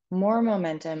you more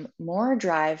momentum, more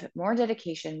drive, more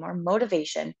dedication, more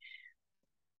motivation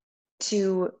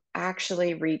to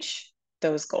actually reach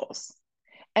those goals.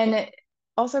 And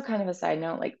also, kind of a side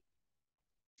note, like,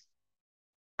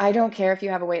 I don't care if you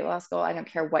have a weight loss goal. I don't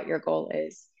care what your goal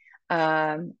is.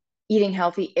 Um, Eating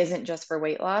healthy isn't just for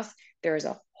weight loss. There's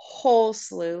a whole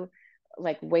slew,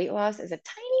 like, weight loss is a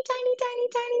tiny, tiny, tiny,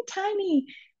 tiny, tiny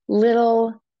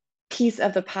little piece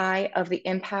of the pie of the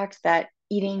impact that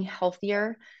eating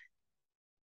healthier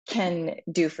can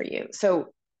do for you.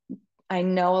 So I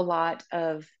know a lot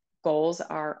of goals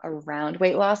are around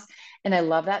weight loss. And I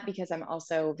love that because I'm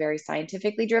also very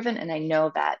scientifically driven. And I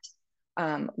know that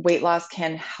weight loss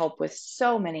can help with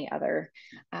so many other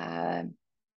uh,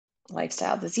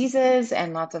 lifestyle diseases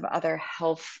and lots of other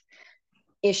health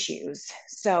issues.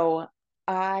 So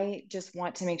I just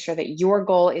want to make sure that your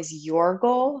goal is your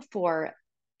goal for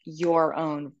your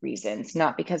own reasons,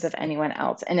 not because of anyone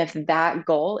else. And if that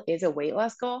goal is a weight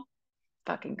loss goal,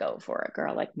 fucking go for it,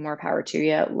 girl. Like, more power to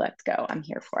you. Let's go. I'm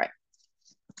here for it.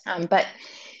 But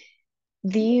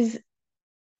these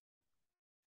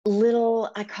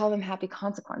little, I call them happy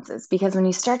consequences, because when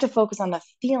you start to focus on the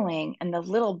feeling and the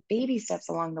little baby steps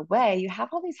along the way, you have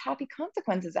all these happy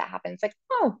consequences that happen. It's like,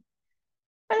 oh,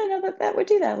 I didn't know that that would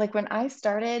do that. Like, when I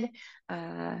started,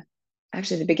 uh,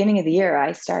 actually, the beginning of the year,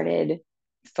 I started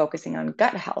focusing on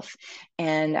gut health,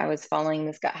 and I was following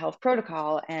this gut health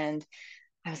protocol. And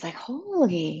I was like,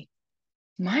 holy,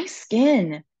 my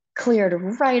skin cleared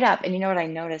right up. And you know what I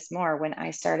noticed more when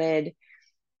I started,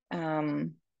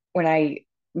 when I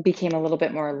became a little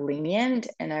bit more lenient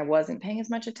and I wasn't paying as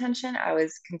much attention, I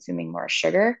was consuming more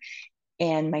sugar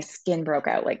and my skin broke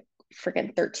out like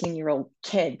freaking 13-year-old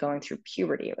kid going through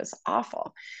puberty. It was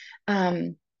awful.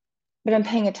 Um, but I'm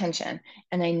paying attention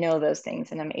and I know those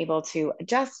things and I'm able to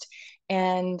adjust,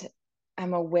 and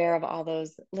I'm aware of all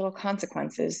those little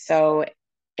consequences. So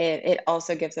it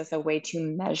also gives us a way to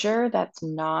measure that's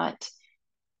not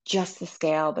just the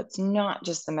scale, that's not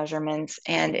just the measurements.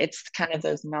 And it's kind of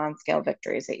those non scale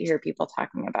victories that you hear people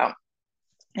talking about.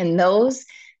 And those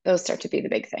Those start to be the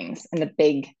big things and the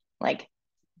big, like,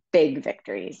 big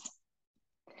victories.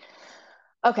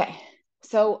 Okay,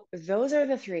 so those are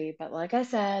the three, but like I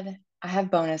said, I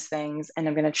have bonus things and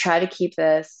I'm going to try to keep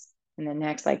this in the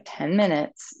next like 10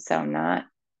 minutes. So I'm not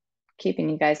keeping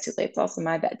you guys too late. It's also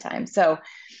my bedtime. So,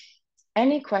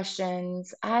 any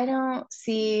questions? I don't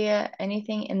see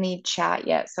anything in the chat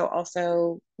yet. So,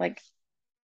 also like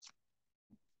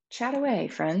chat away,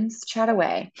 friends, chat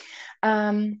away.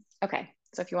 Okay,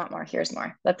 so if you want more, here's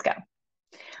more. Let's go.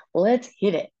 Let's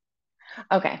hit it.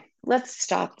 Okay, let's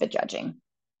stop the judging.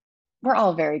 We're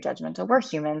all very judgmental. We're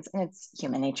humans and it's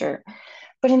human nature.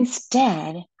 But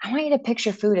instead, I want you to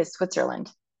picture food as Switzerland.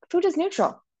 Food is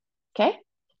neutral, okay?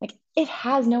 Like it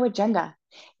has no agenda.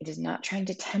 It is not trying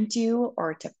to tempt you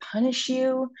or to punish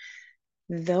you.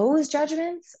 Those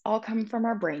judgments all come from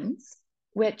our brains,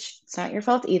 which it's not your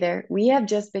fault either. We have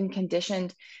just been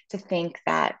conditioned to think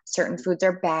that certain foods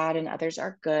are bad and others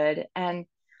are good. And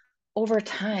over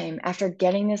time, after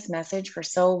getting this message for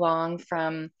so long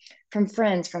from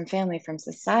friends, from family, from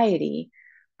society,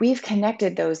 we've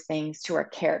connected those things to our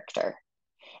character.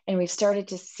 And we've started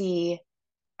to see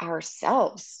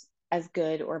ourselves as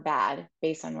good or bad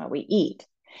based on what we eat.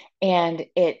 And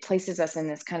it places us in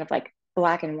this kind of like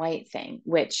black and white thing,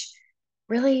 which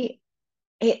really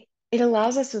it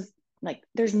allows us with like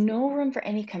there's no room for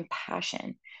any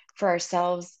compassion for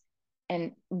ourselves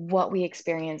and what we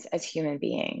experience as human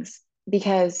beings.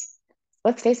 Because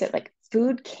let's face it, like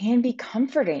food can be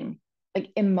comforting,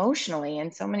 like emotionally.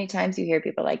 And so many times you hear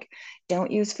people like,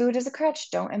 don't use food as a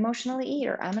crutch, don't emotionally eat,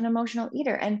 or I'm an emotional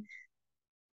eater. And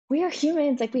we are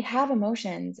humans, like we have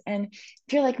emotions. And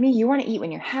if you're like me, you want to eat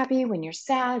when you're happy, when you're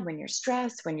sad, when you're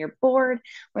stressed, when you're bored.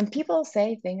 When people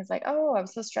say things like, oh, I'm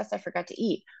so stressed, I forgot to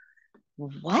eat.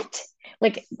 What?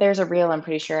 Like, there's a reel, I'm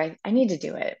pretty sure I need to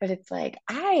do it, but it's like,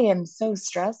 I am so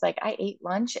stressed. Like, I ate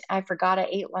lunch, I forgot I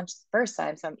ate lunch the first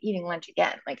time, so I'm eating lunch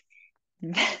again. Like,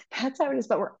 that's how it is.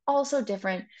 But we're all so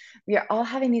different. We are all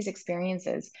having these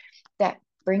experiences that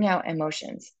bring out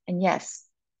emotions. And yes,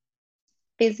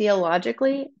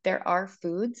 physiologically, there are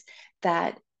foods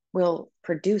that will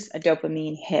produce a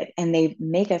dopamine hit and they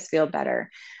make us feel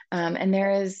better. And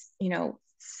there is,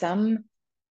 some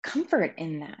comfort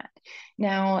in that.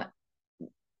 Now,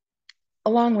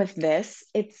 along with this,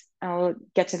 I'll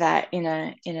get to that in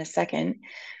a second,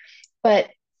 but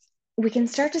we can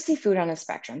start to see food on a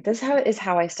spectrum. This is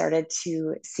how I started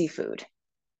to see food,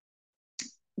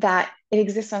 that it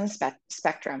exists on a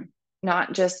spectrum,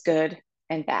 not just good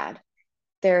and bad.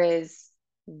 There is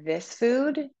this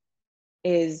food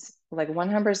is like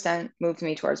 100% moved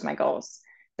me towards my goals.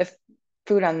 The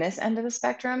food on this end of the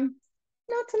spectrum,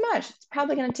 not so much. It's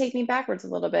probably going to take me backwards a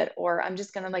little bit, or I'm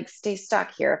just going to like stay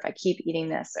stuck here if I keep eating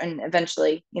this and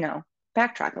eventually,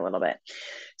 backtrack a little bit.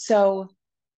 So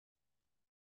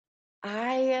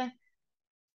I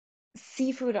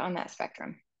see food on that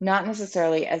spectrum, not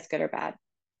necessarily as good or bad.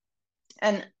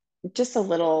 And just a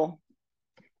little,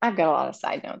 I've got a lot of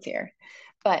side notes here,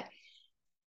 but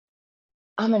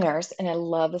I'm a nurse and I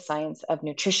love the science of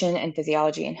nutrition and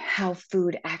physiology and how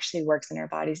food actually works in our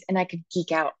bodies. And I could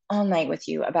geek out all night with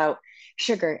you about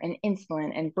sugar and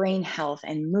insulin and brain health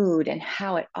and mood and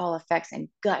how it all affects and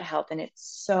gut health. And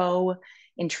it's so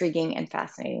intriguing and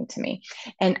fascinating to me.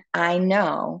 And I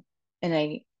know and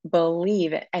I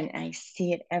believe it and I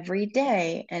see it every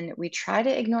day. And we try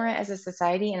to ignore it as a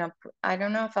society. And I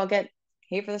don't know if I'll get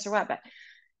hate for this or what, but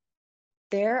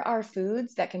there are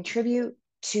foods that contribute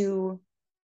to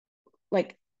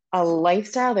like a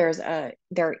lifestyle. There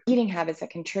are eating habits that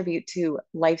contribute to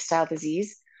lifestyle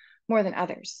disease more than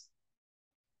others.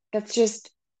 That's just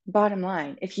bottom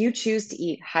line. If you choose to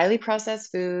eat highly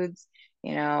processed foods,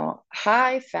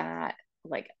 high fat,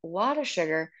 like a lot of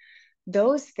sugar,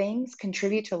 those things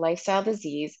contribute to lifestyle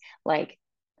disease like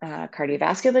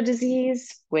cardiovascular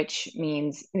disease, which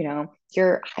means,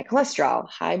 your high cholesterol,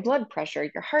 high blood pressure,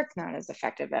 your heart's not as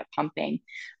effective at pumping,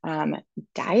 um,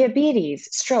 diabetes,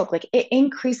 stroke, like it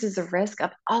increases the risk of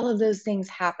all of those things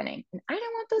happening. And I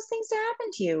don't want those things to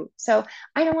happen to you. So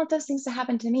I don't want those things to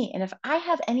happen to me. And if I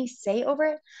have any say over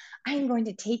it, I'm going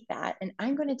to take that and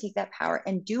I'm going to take that power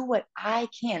and do what I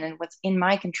can and what's in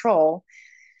my control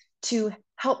to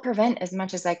help prevent as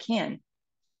much as I can.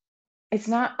 It's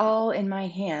not all in my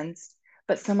hands,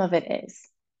 but some of it is.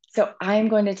 So I'm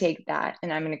going to take that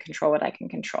and I'm going to control what I can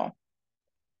control.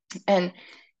 And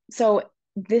so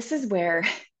this is where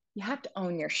you have to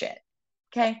own your shit.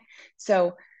 Okay.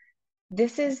 So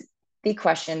this is the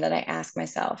question that I ask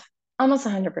myself almost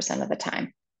 100% of the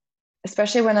time,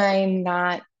 especially when I'm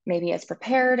not maybe as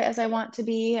prepared as I want to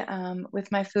be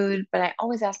with my food. But I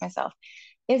always ask myself,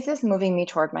 is this moving me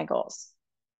toward my goals?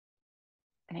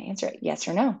 And I answer it yes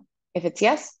or no. If it's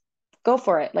yes, go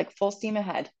for it, like full steam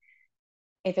ahead.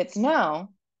 If it's no,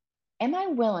 am I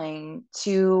willing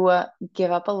to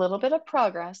give up a little bit of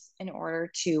progress in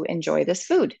order to enjoy this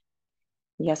food?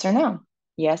 Yes or no?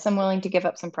 Yes, I'm willing to give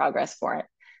up some progress for it.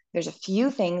 There's a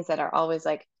few things that are always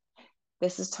like,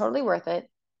 this is totally worth it.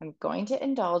 I'm going to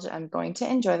indulge. I'm going to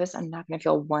enjoy this. I'm not going to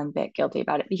feel one bit guilty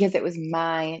about it because it was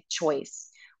my choice.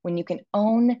 When you can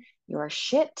own your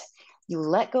shit, you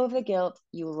let go of the guilt,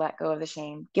 you let go of the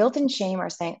shame. Guilt and shame are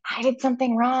saying, I did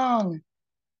something wrong.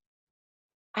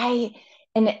 I,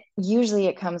 and usually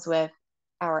it comes with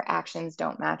our actions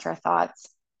don't match our thoughts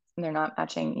and they're not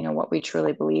matching, what we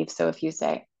truly believe. So if you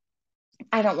say,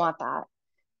 I don't want that,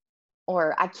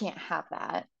 or I can't have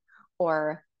that,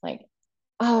 or like,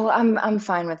 oh, I'm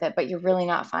fine with it, but you're really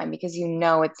not fine because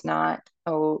it's not,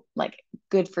 like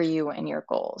good for you and your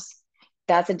goals.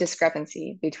 That's a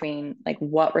discrepancy between like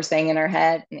what we're saying in our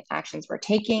head and the actions we're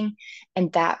taking. And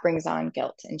that brings on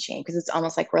guilt and shame because it's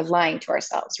almost like we're lying to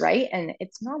ourselves, right? And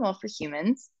it's normal for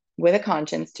humans with a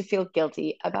conscience to feel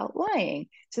guilty about lying.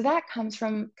 So that comes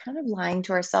from kind of lying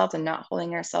to ourselves and not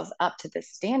holding ourselves up to the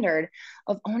standard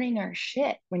of owning our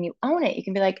shit. When you own it, you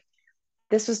can be like,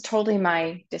 this was totally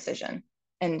my decision.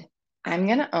 And I'm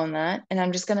going to own that and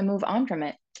I'm just going to move on from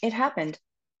it. It happened.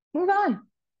 Move on.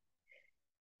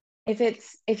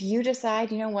 If you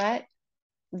decide, you know what,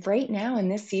 right now in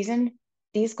this season,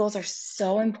 these goals are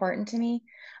so important to me.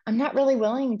 I'm not really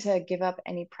willing to give up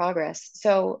any progress.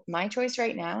 So my choice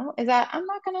right now is that I'm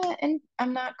not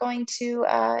going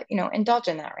to, indulge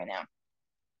in that right now.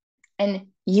 And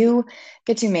you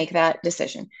get to make that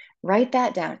decision. Write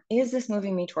that down. Is this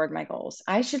moving me toward my goals?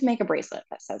 I should make a bracelet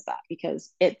that says that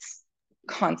because it's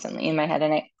constantly in my head.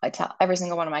 And I tell every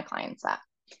single one of my clients that.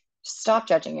 Stop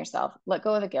judging yourself. Let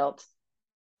go of the guilt.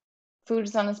 Food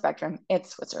is on the spectrum. It's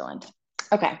Switzerland.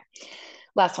 Okay.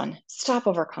 Last one. Stop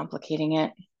overcomplicating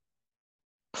it.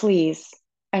 Please.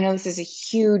 I know this is a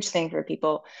huge thing for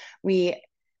people. We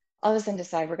all of a sudden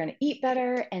decide we're going to eat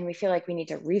better and we feel like we need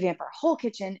to revamp our whole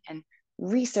kitchen and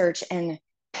research and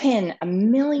pin a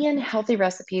million healthy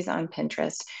recipes on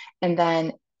Pinterest. And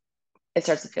then it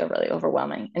starts to feel really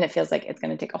overwhelming and it feels like it's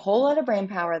going to take a whole lot of brain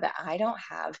power that I don't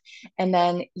have. And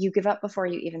then you give up before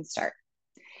you even start.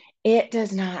 It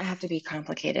does not have to be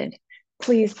complicated.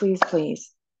 Please, please,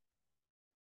 please.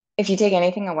 If you take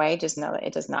anything away, just know that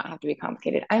it does not have to be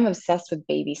complicated. I'm obsessed with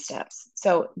baby steps.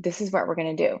 So this is what we're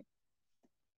going to do.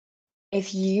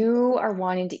 If you are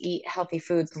wanting to eat healthy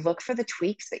foods, look for the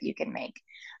tweaks that you can make.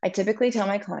 I typically tell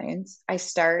my clients,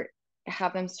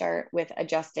 have them start with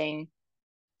adjusting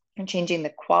and changing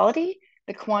the quality,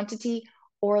 the quantity,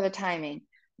 or the timing,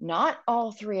 not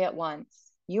all three at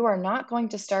once. You are not going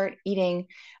to start eating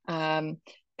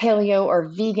paleo or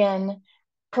vegan,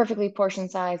 perfectly portion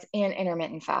size, and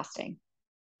intermittent fasting.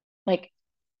 Like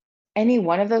any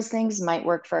one of those things might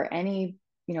work for any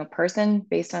person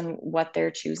based on what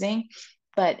they're choosing,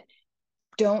 but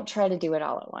don't try to do it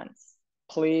all at once.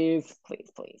 Please, please,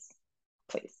 please,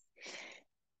 please.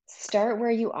 Start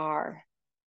where you are.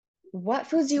 What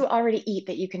foods do you already eat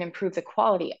that you can improve the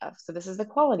quality of? So this is the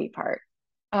quality part.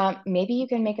 Maybe you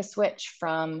can make a switch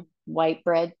from white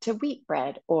bread to wheat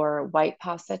bread or white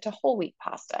pasta to whole wheat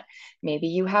pasta. Maybe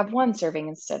you have one serving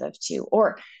instead of two,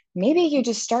 or maybe you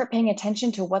just start paying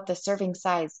attention to what the serving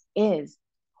size is.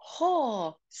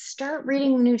 Start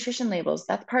reading nutrition labels.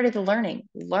 That's part of the learning.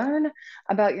 Learn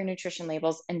about your nutrition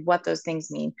labels and what those things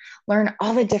mean. Learn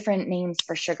all the different names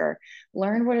for sugar.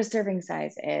 Learn what a serving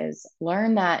size is.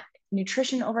 Learn that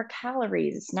nutrition over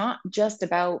calories. It's not just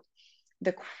about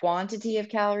the quantity of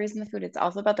calories in the food, it's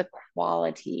also about the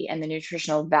quality and the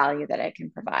nutritional value that it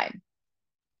can provide.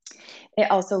 It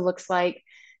also looks like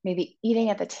maybe eating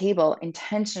at the table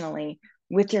intentionally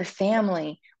with your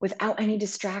family without any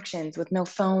distractions, with no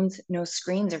phones, no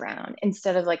screens around,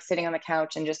 instead of like sitting on the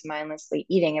couch and just mindlessly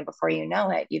eating. And before you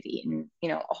know it, you've eaten,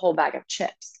 a whole bag of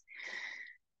chips.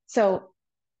 So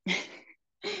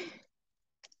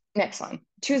next one,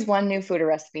 choose one new food or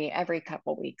recipe every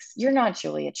couple weeks. You're not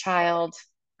Julia Child.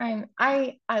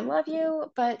 I love you,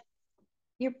 but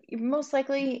you're most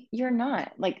likely you're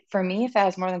not. Like for me, if it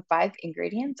has more than 5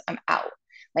 ingredients, I'm out.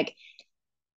 Like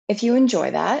if you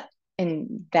enjoy that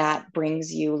and that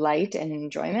brings you light and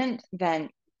enjoyment, then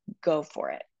go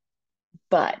for it.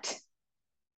 But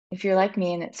if you're like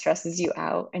me and it stresses you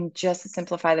out, and just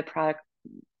simplify the product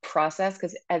process,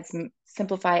 because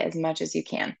simplify as much as you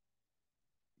can.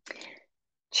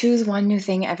 Choose one new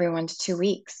thing every 1 to 2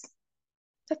 weeks.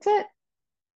 That's it.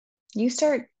 You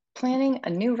start planning a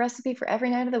new recipe for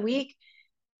every night of the week,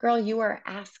 girl, you are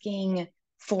asking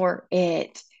for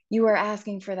it. you are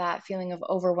asking for that feeling of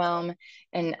overwhelm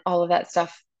and all of that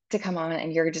stuff to come on,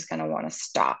 and you're just going to want to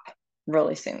stop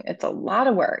really soon. It's a lot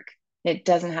of work. It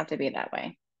doesn't have to be that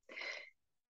way.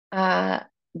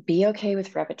 Be okay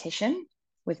with repetition,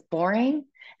 with boring,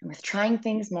 and with trying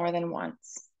things more than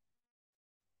once.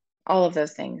 All of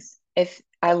those things. If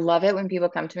I love it when people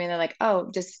come to me and they're like,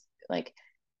 oh, just like,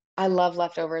 I love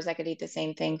leftovers. I could eat the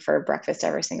same thing for breakfast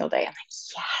every single day. I'm like,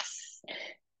 yes.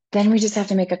 Then we just have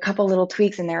to make a couple little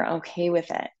tweaks and they're okay with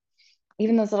it.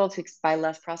 Even those little tweaks, buy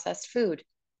less processed food.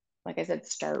 Like I said,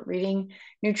 start reading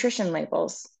nutrition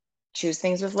labels, choose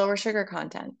things with lower sugar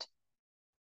content.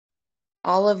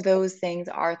 All of those things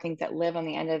are things that live on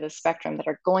the end of the spectrum that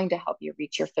are going to help you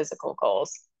reach your physical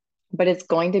goals. But it's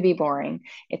going to be boring.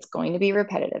 It's going to be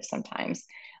repetitive sometimes.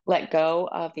 Let go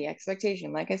of the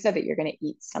expectation, like I said, that you're going to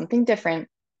eat something different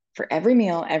for every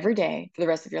meal, every day for the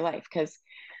rest of your life. Because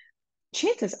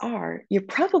chances are you're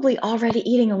probably already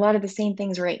eating a lot of the same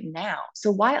things right now.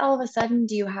 So why all of a sudden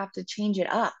do you have to change it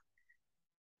up?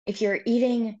 If you're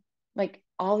eating like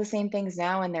all the same things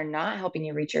now and they're not helping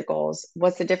you reach your goals,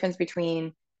 what's the difference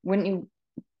between, wouldn't you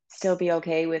still be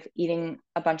okay with eating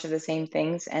a bunch of the same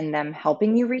things and them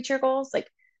helping you reach your goals? Like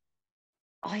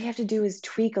all you have to do is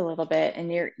tweak a little bit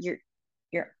and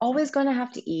you're always going to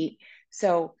have to eat.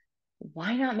 So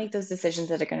why not make those decisions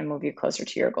that are going to move you closer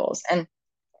to your goals? And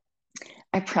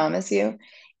I promise you,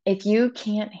 if you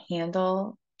can't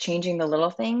handle changing the little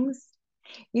things,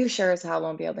 you sure as hell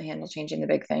won't be able to handle changing the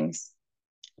big things.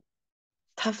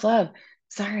 Tough love.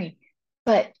 Sorry.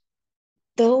 But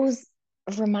those,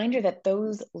 a reminder that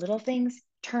those little things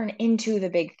turn into the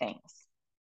big things.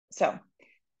 So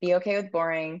be okay with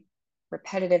boring,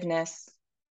 repetitiveness,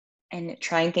 and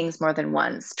trying things more than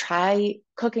once. Try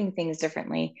cooking things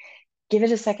differently. Give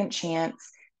it a second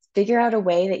chance. Figure out a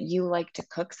way that you like to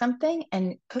cook something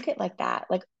and cook it like that,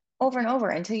 like over and over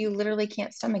until you literally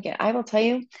can't stomach it. I will tell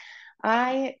you,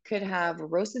 I could have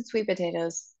roasted sweet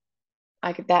potatoes.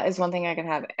 That is one thing I could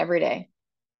have every day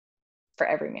for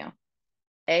every meal.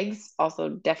 Eggs, also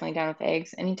definitely down with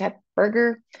eggs. Any type of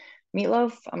burger,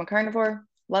 meatloaf. I'm a carnivore,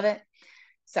 love it.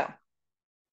 So,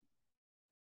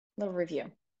 little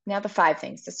review. Now, the 5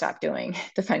 things to stop doing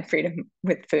to find freedom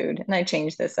with food. And I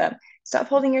changed this up. Stop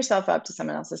holding yourself up to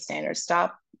someone else's standards.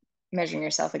 Stop measuring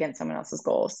yourself against someone else's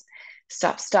goals.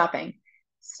 Stop stopping.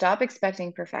 Stop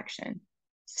expecting perfection.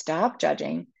 Stop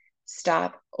judging.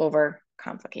 Stop over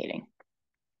complicating.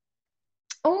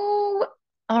 Oh,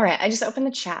 all right. I just opened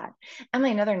the chat.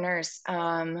 Emily, another nurse,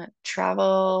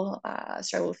 struggle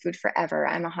with food forever.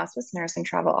 I'm a hospice nurse and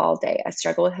travel all day. I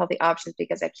struggle with healthy options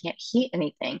because I can't heat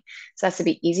anything. So it has to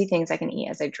be easy things I can eat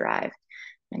as I drive.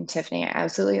 And Tiffany, I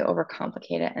absolutely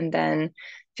overcomplicate it and then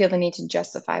feel the need to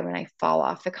justify when I fall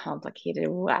off the complicated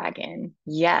wagon.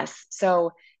 Yes.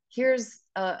 So here's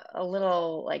a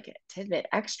little like tidbit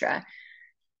extra.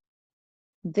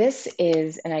 This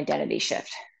is an identity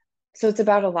shift. So it's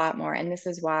about a lot more. And this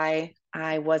is why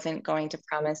I wasn't going to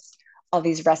promise all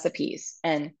these recipes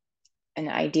and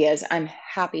ideas. I'm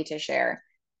happy to share.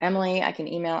 Emily, I can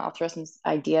email, I'll throw some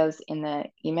ideas in the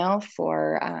email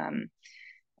for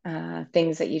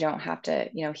things that you don't have to,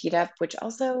 heat up, which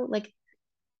also like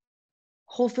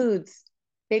whole foods,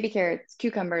 baby carrots,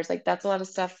 cucumbers, like that's a lot of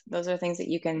stuff. Those are things that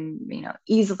you can,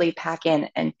 easily pack in.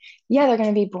 And yeah, they're going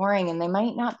to be boring and they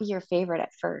might not be your favorite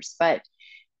at first, but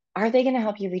are they going to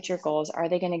help you reach your goals? Are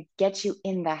they going to get you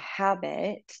in the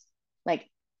habit? Like,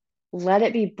 let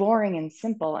it be boring and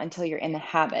simple until you're in the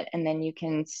habit, and then you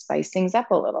can spice things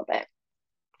up a little bit.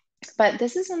 But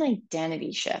this is an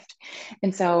identity shift.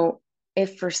 And so,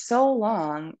 if for so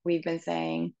long we've been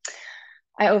saying,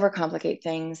 I overcomplicate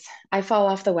things, I fall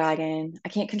off the wagon, I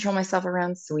can't control myself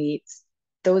around sweets,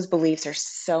 those beliefs are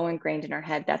so ingrained in our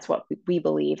head. That's what we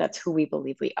believe, that's who we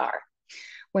believe we are.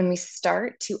 When we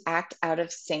start to act out of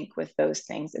sync with those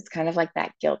things, it's kind of like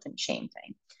that guilt and shame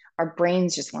thing. Our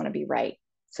brains just want to be right.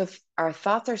 So if our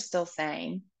thoughts are still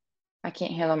saying, I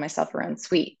can't handle myself around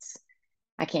sweets.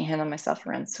 I can't handle myself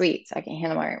around sweets. I can't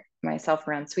handle myself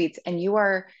around sweets. And you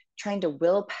are trying to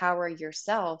willpower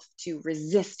yourself to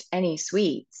resist any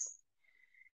sweets.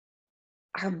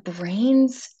 Our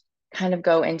brains kind of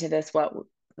go into this, what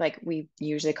like we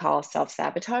usually call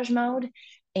self-sabotage mode.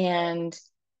 And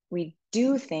we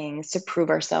do things to prove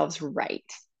ourselves right.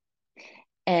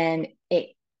 And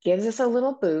it gives us a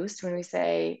little boost when we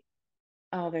say,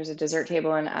 oh, there's a dessert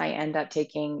table and I end up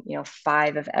taking,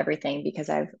 5 of everything because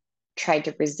I've tried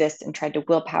to resist and tried to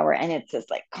willpower. And it's this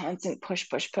like constant push,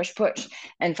 push, push, push.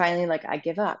 And finally, like I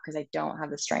give up because I don't have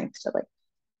the strength to like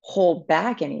hold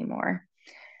back anymore.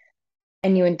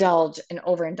 And you indulge and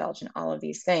overindulge in all of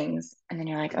these things. And then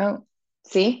you're like, oh,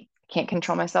 see, can't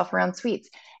control myself around sweets.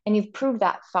 And you've proved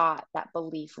that thought, that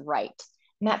belief right.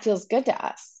 And that feels good to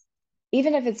us,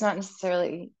 even if it's not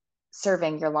necessarily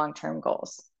serving your long-term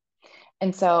goals.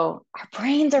 And so our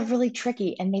brains are really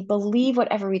tricky and they believe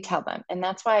whatever we tell them. And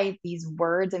that's why these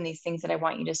words and these things that I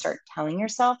want you to start telling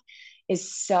yourself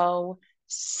is so,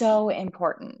 so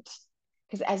important.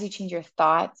 Because as you change your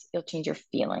thoughts, you'll change your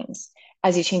feelings.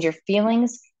 As you change your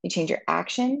feelings, you change your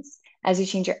actions. As you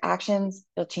change your actions,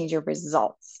 you'll change your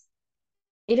results.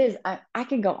 It is, I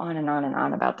could go on and on and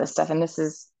on about this stuff. And this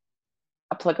is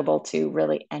applicable to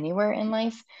really anywhere in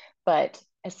life, but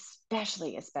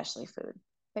especially food.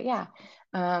 But yeah,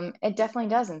 it definitely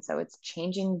does. And so it's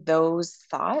changing those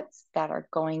thoughts that are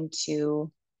going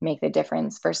to make the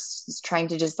difference versus trying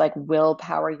to just like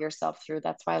willpower yourself through.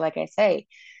 That's why, like I say,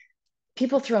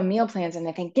 people throw meal plans and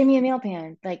they think, give me a meal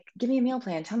plan, like, give me a meal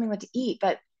plan, tell me what to eat.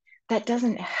 But that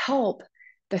doesn't help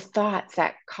the thoughts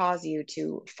that cause you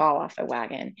to fall off the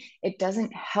wagon. It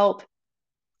doesn't help,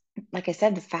 like I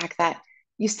said, the fact that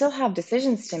you still have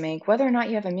decisions to make, whether or not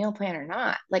you have a meal plan or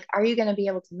not. Like, are you going to be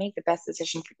able to make the best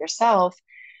decision for yourself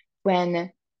when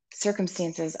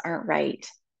circumstances aren't right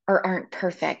or aren't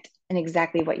perfect and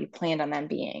exactly what you planned on them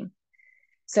being?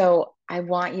 So I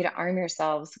want you to arm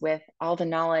yourselves with all the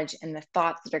knowledge and the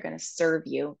thoughts that are going to serve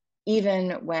you,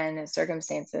 even when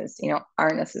circumstances,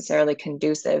 aren't necessarily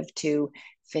conducive to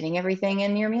fitting everything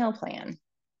in your meal plan.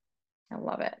 I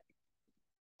love it.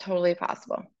 Totally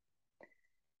possible.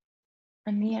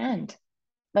 In the end,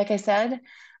 like I said,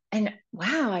 and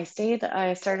wow, I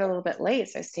started a little bit late,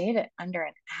 so I stayed at under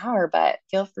an hour, but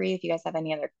feel free if you guys have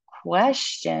any other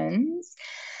questions.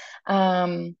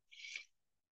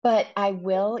 But I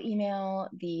will email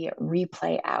the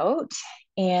replay out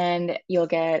and you'll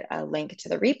get a link to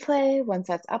the replay. Once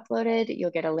that's uploaded, you'll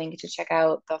get a link to check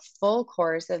out the full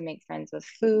course of Make Friends with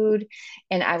Food.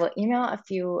 And I will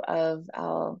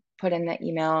I'll put in the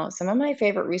email some of my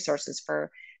favorite resources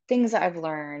for things that I've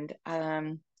learned.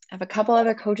 I have a couple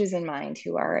other coaches in mind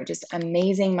who are just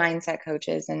amazing mindset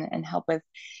coaches and help with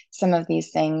some of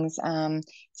these things.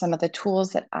 Some of the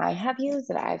tools that I have used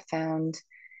that I've found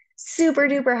super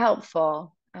duper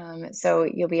helpful. So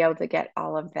you'll be able to get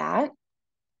all of that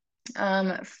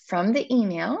from the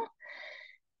email.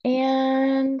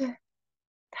 And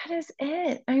that is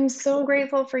it. I'm so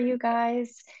grateful for you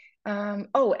guys. And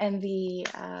the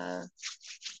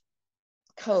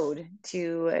code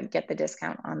to get the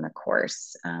discount on the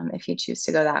course. If you choose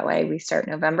to go that way, we start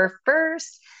November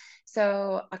 1st.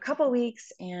 So a couple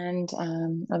weeks and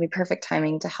it'll be perfect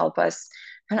timing to help us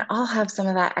and I'll have some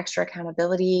of that extra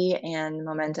accountability and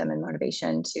momentum and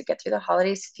motivation to get through the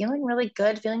holidays feeling really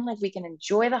good, feeling like we can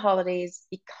enjoy the holidays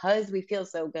because we feel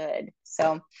so good.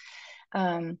 So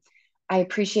I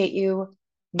appreciate you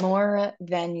more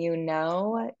than you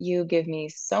know. You give me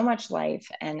so much life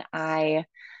and I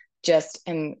just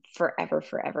am forever,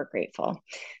 forever grateful.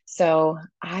 So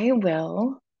I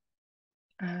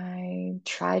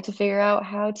try to figure out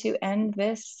how to end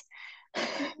this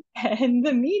and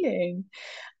the meeting.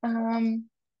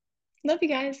 Love you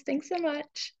guys. Thanks so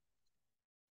much.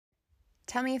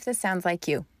 Tell me if this sounds like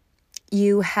you.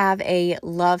 You have a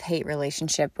love-hate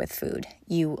relationship with food.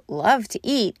 You love to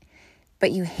eat,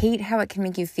 but you hate how it can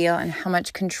make you feel and how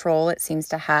much control it seems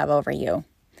to have over you.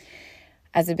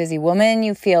 As a busy woman,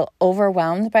 you feel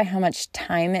overwhelmed by how much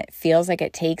time it feels like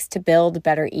it takes to build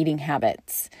better eating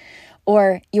habits.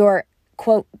 Or you're,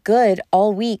 quote, good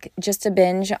all week just to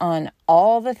binge on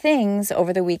all the things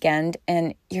over the weekend,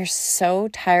 and you're so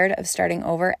tired of starting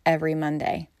over every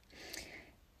Monday.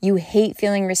 You hate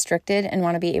feeling restricted and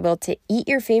want to be able to eat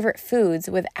your favorite foods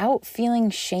without feeling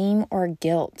shame or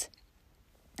guilt.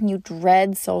 You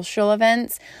dread social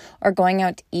events or going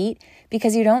out to eat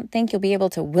because you don't think you'll be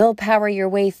able to willpower your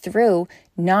way through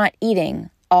not eating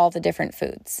all the different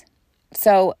foods.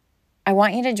 So I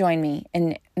want you to join me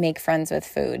and Make Friends with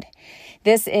Food.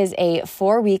 This is a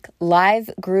 4-week live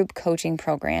group coaching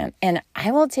program, and I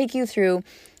will take you through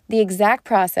the exact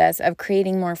process of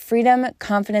creating more freedom,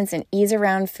 confidence, and ease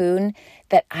around food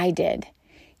that I did.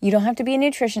 You don't have to be a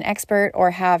nutrition expert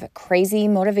or have crazy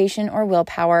motivation or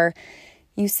willpower.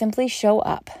 You simply show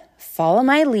up, follow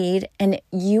my lead, and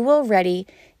you will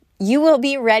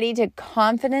be ready to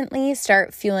confidently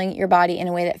start fueling your body in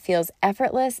a way that feels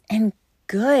effortless and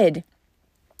good.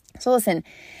 So listen,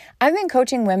 I've been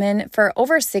coaching women for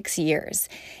over 6 years,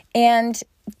 and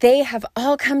they have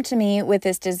all come to me with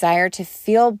this desire to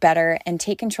feel better and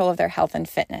take control of their health and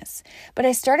fitness. But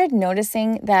I started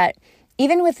noticing that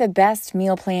Even with the best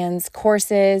meal plans,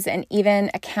 courses, and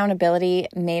even accountability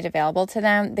made available to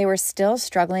them, they were still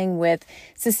struggling with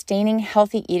sustaining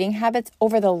healthy eating habits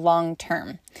over the long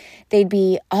term. They'd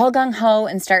be all gung-ho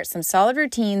and start some solid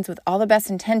routines with all the best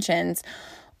intentions,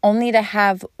 only to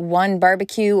have one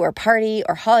barbecue or party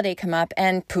or holiday come up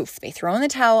and poof, they throw in the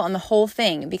towel on the whole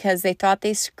thing because they thought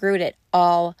they screwed it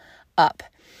all up.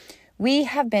 We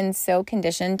have been so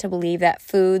conditioned to believe that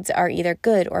foods are either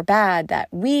good or bad, that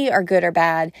we are good or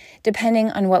bad,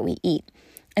 depending on what we eat,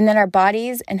 and that our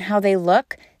bodies and how they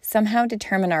look somehow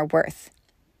determine our worth.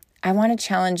 I want to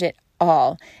challenge it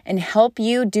all and help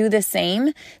you do the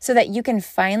same so that you can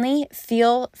finally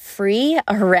feel free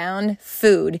around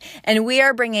food. And we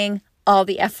are bringing all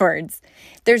the F words.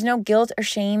 There's no guilt or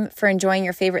shame for enjoying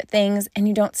your favorite things, and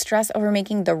you don't stress over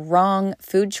making the wrong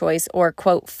food choice or,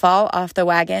 quote, fall off the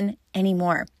wagon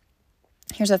anymore.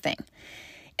 Here's the thing.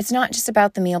 It's not just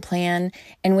about the meal plan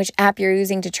and which app you're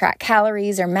using to track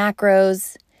calories or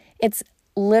macros. It's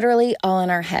literally all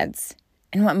in our heads.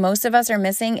 And what most of us are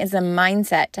missing is a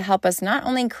mindset to help us not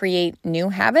only create new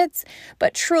habits,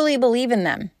 but truly believe in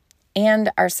them and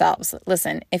ourselves.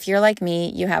 Listen, if you're like me,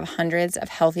 you have hundreds of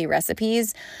healthy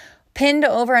recipes pinned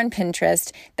over on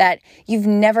Pinterest that you've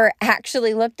never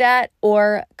actually looked at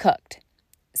or cooked.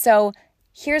 So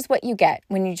here's what you get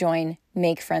when you join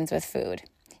Make Friends with Food.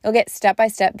 You'll get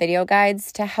step-by-step video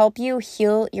guides to help you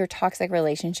heal your toxic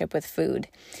relationship with food.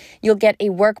 You'll get a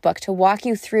workbook to walk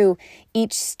you through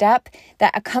each step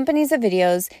that accompanies the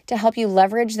videos to help you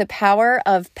leverage the power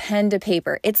of pen to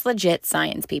paper. It's legit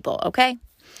science, people, okay?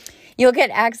 You'll get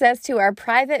access to our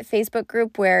private Facebook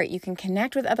group where you can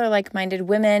connect with other like-minded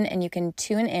women, and you can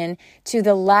tune in to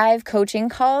the live coaching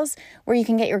calls where you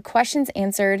can get your questions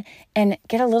answered and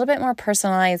get a little bit more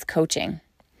personalized coaching.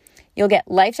 You'll get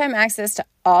lifetime access to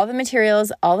all the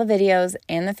materials, all the videos,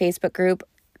 and the Facebook group.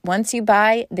 Once you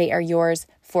buy, they are yours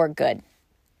for good.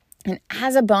 And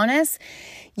as a bonus,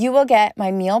 you will get my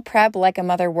Meal Prep Like a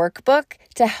Mother workbook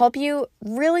to help you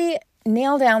really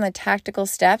nail down the tactical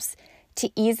steps to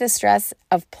ease the stress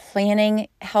of planning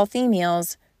healthy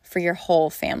meals for your whole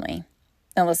family.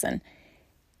 Now listen,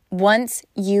 once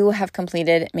you have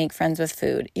completed Make Friends with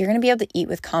Food, you're going to be able to eat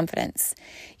with confidence.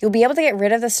 You'll be able to get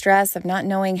rid of the stress of not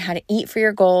knowing how to eat for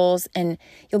your goals, and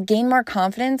you'll gain more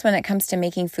confidence when it comes to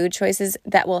making food choices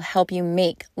that will help you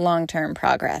make long-term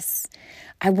progress.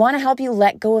 I want to help you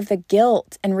let go of the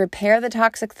guilt and repair the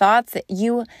toxic thoughts that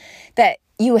you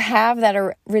have that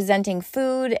are resenting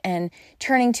food and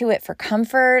turning to it for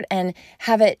comfort and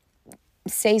have it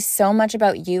say so much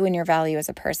about you and your value as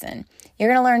a person. You're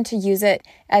going to learn to use it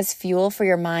as fuel for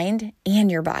your mind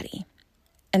and your body.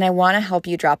 And I want to help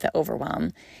you drop the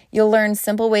overwhelm. You'll learn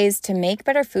simple ways to make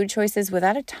better food choices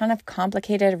without a ton of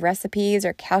complicated recipes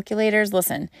or calculators.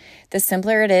 Listen, the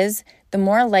simpler it is, the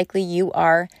more likely you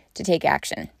are to take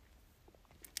action.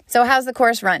 So how's the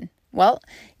course run? Well,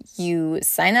 you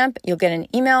sign up, you'll get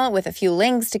an email with a few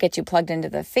links to get you plugged into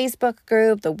the Facebook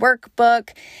group, the workbook,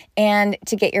 and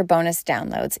to get your bonus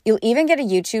downloads. You'll even get a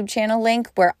YouTube channel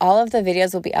link where all of the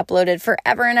videos will be uploaded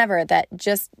forever and ever that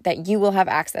you will have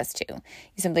access to. You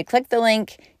simply click the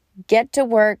link, get to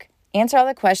work, answer all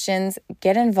the questions,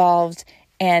 get involved,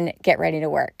 and get ready to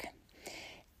work.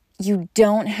 You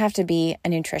don't have to be a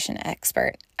nutrition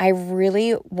expert. I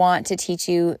really want to teach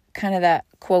you kind of the,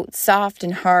 quote, soft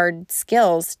and hard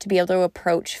skills to be able to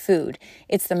approach food.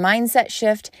 It's the mindset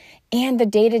shift and the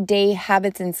day-to-day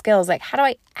habits and skills. Like, how do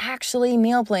I actually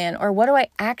meal plan, or what do I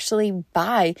actually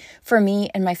buy for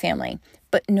me and my family?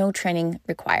 But no training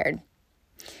required.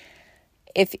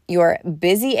 If you're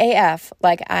busy AF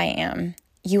like I am,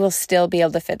 you will still be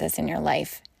able to fit this in your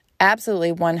life.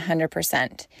 Absolutely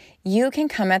 100%. You can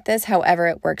come at this however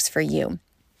it works for you.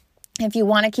 If you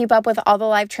want to keep up with all the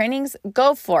live trainings,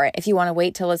 go for it. If you want to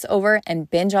wait till it's over and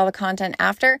binge all the content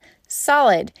after,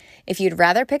 solid. If you'd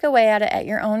rather pick away at it at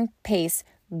your own pace,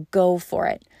 go for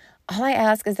it. All I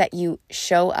ask is that you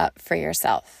show up for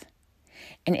yourself.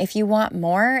 And if you want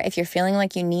more, if you're feeling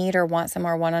like you need or want some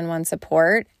more one-on-one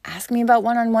support, ask me about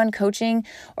one-on-one coaching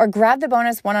or grab the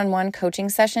bonus one-on-one coaching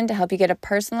session to help you get a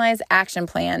personalized action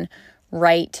plan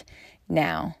right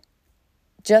now.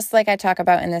 Just like I talk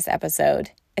about in this episode,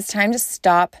 it's time to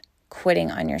stop quitting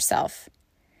on yourself.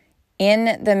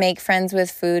 In the Make Friends with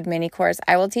Food mini course,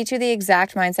 I will teach you the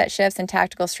exact mindset shifts and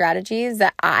tactical strategies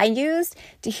that I used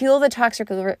to heal the toxic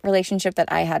relationship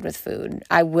that I had with food.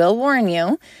 I will warn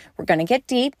you, we're going to get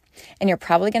deep and you're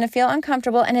probably going to feel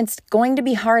uncomfortable and it's going to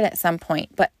be hard at some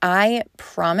point, but I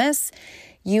promise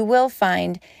you will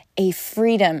find a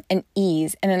freedom, an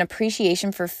ease, and an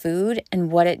appreciation for food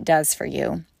and what it does for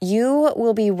you. You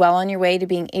will be well on your way to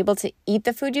being able to eat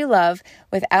the food you love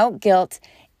without guilt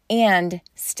and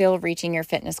still reaching your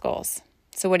fitness goals.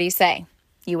 So what do you say?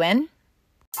 You in?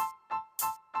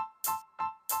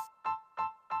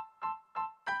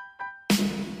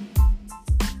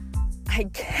 I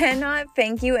cannot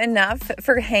thank you enough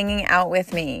for hanging out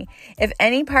with me. If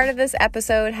any part of this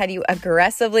episode had you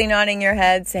aggressively nodding your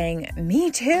head saying, "Me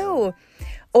too,"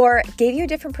 or gave you a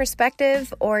different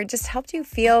perspective, or just helped you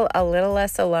feel a little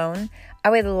less alone, I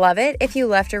would love it if you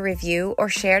left a review or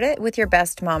shared it with your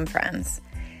best mom friends.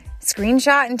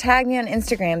 Screenshot and tag me on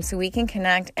Instagram so we can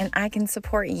connect and I can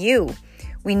support you.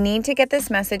 We need to get this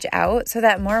message out so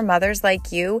that more mothers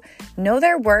like you know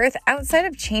their worth outside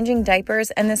of changing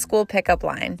diapers and the school pickup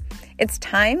line. It's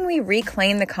time we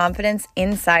reclaim the confidence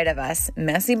inside of us,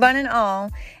 messy bun and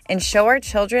all, and show our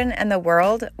children and the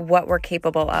world what we're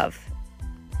capable of.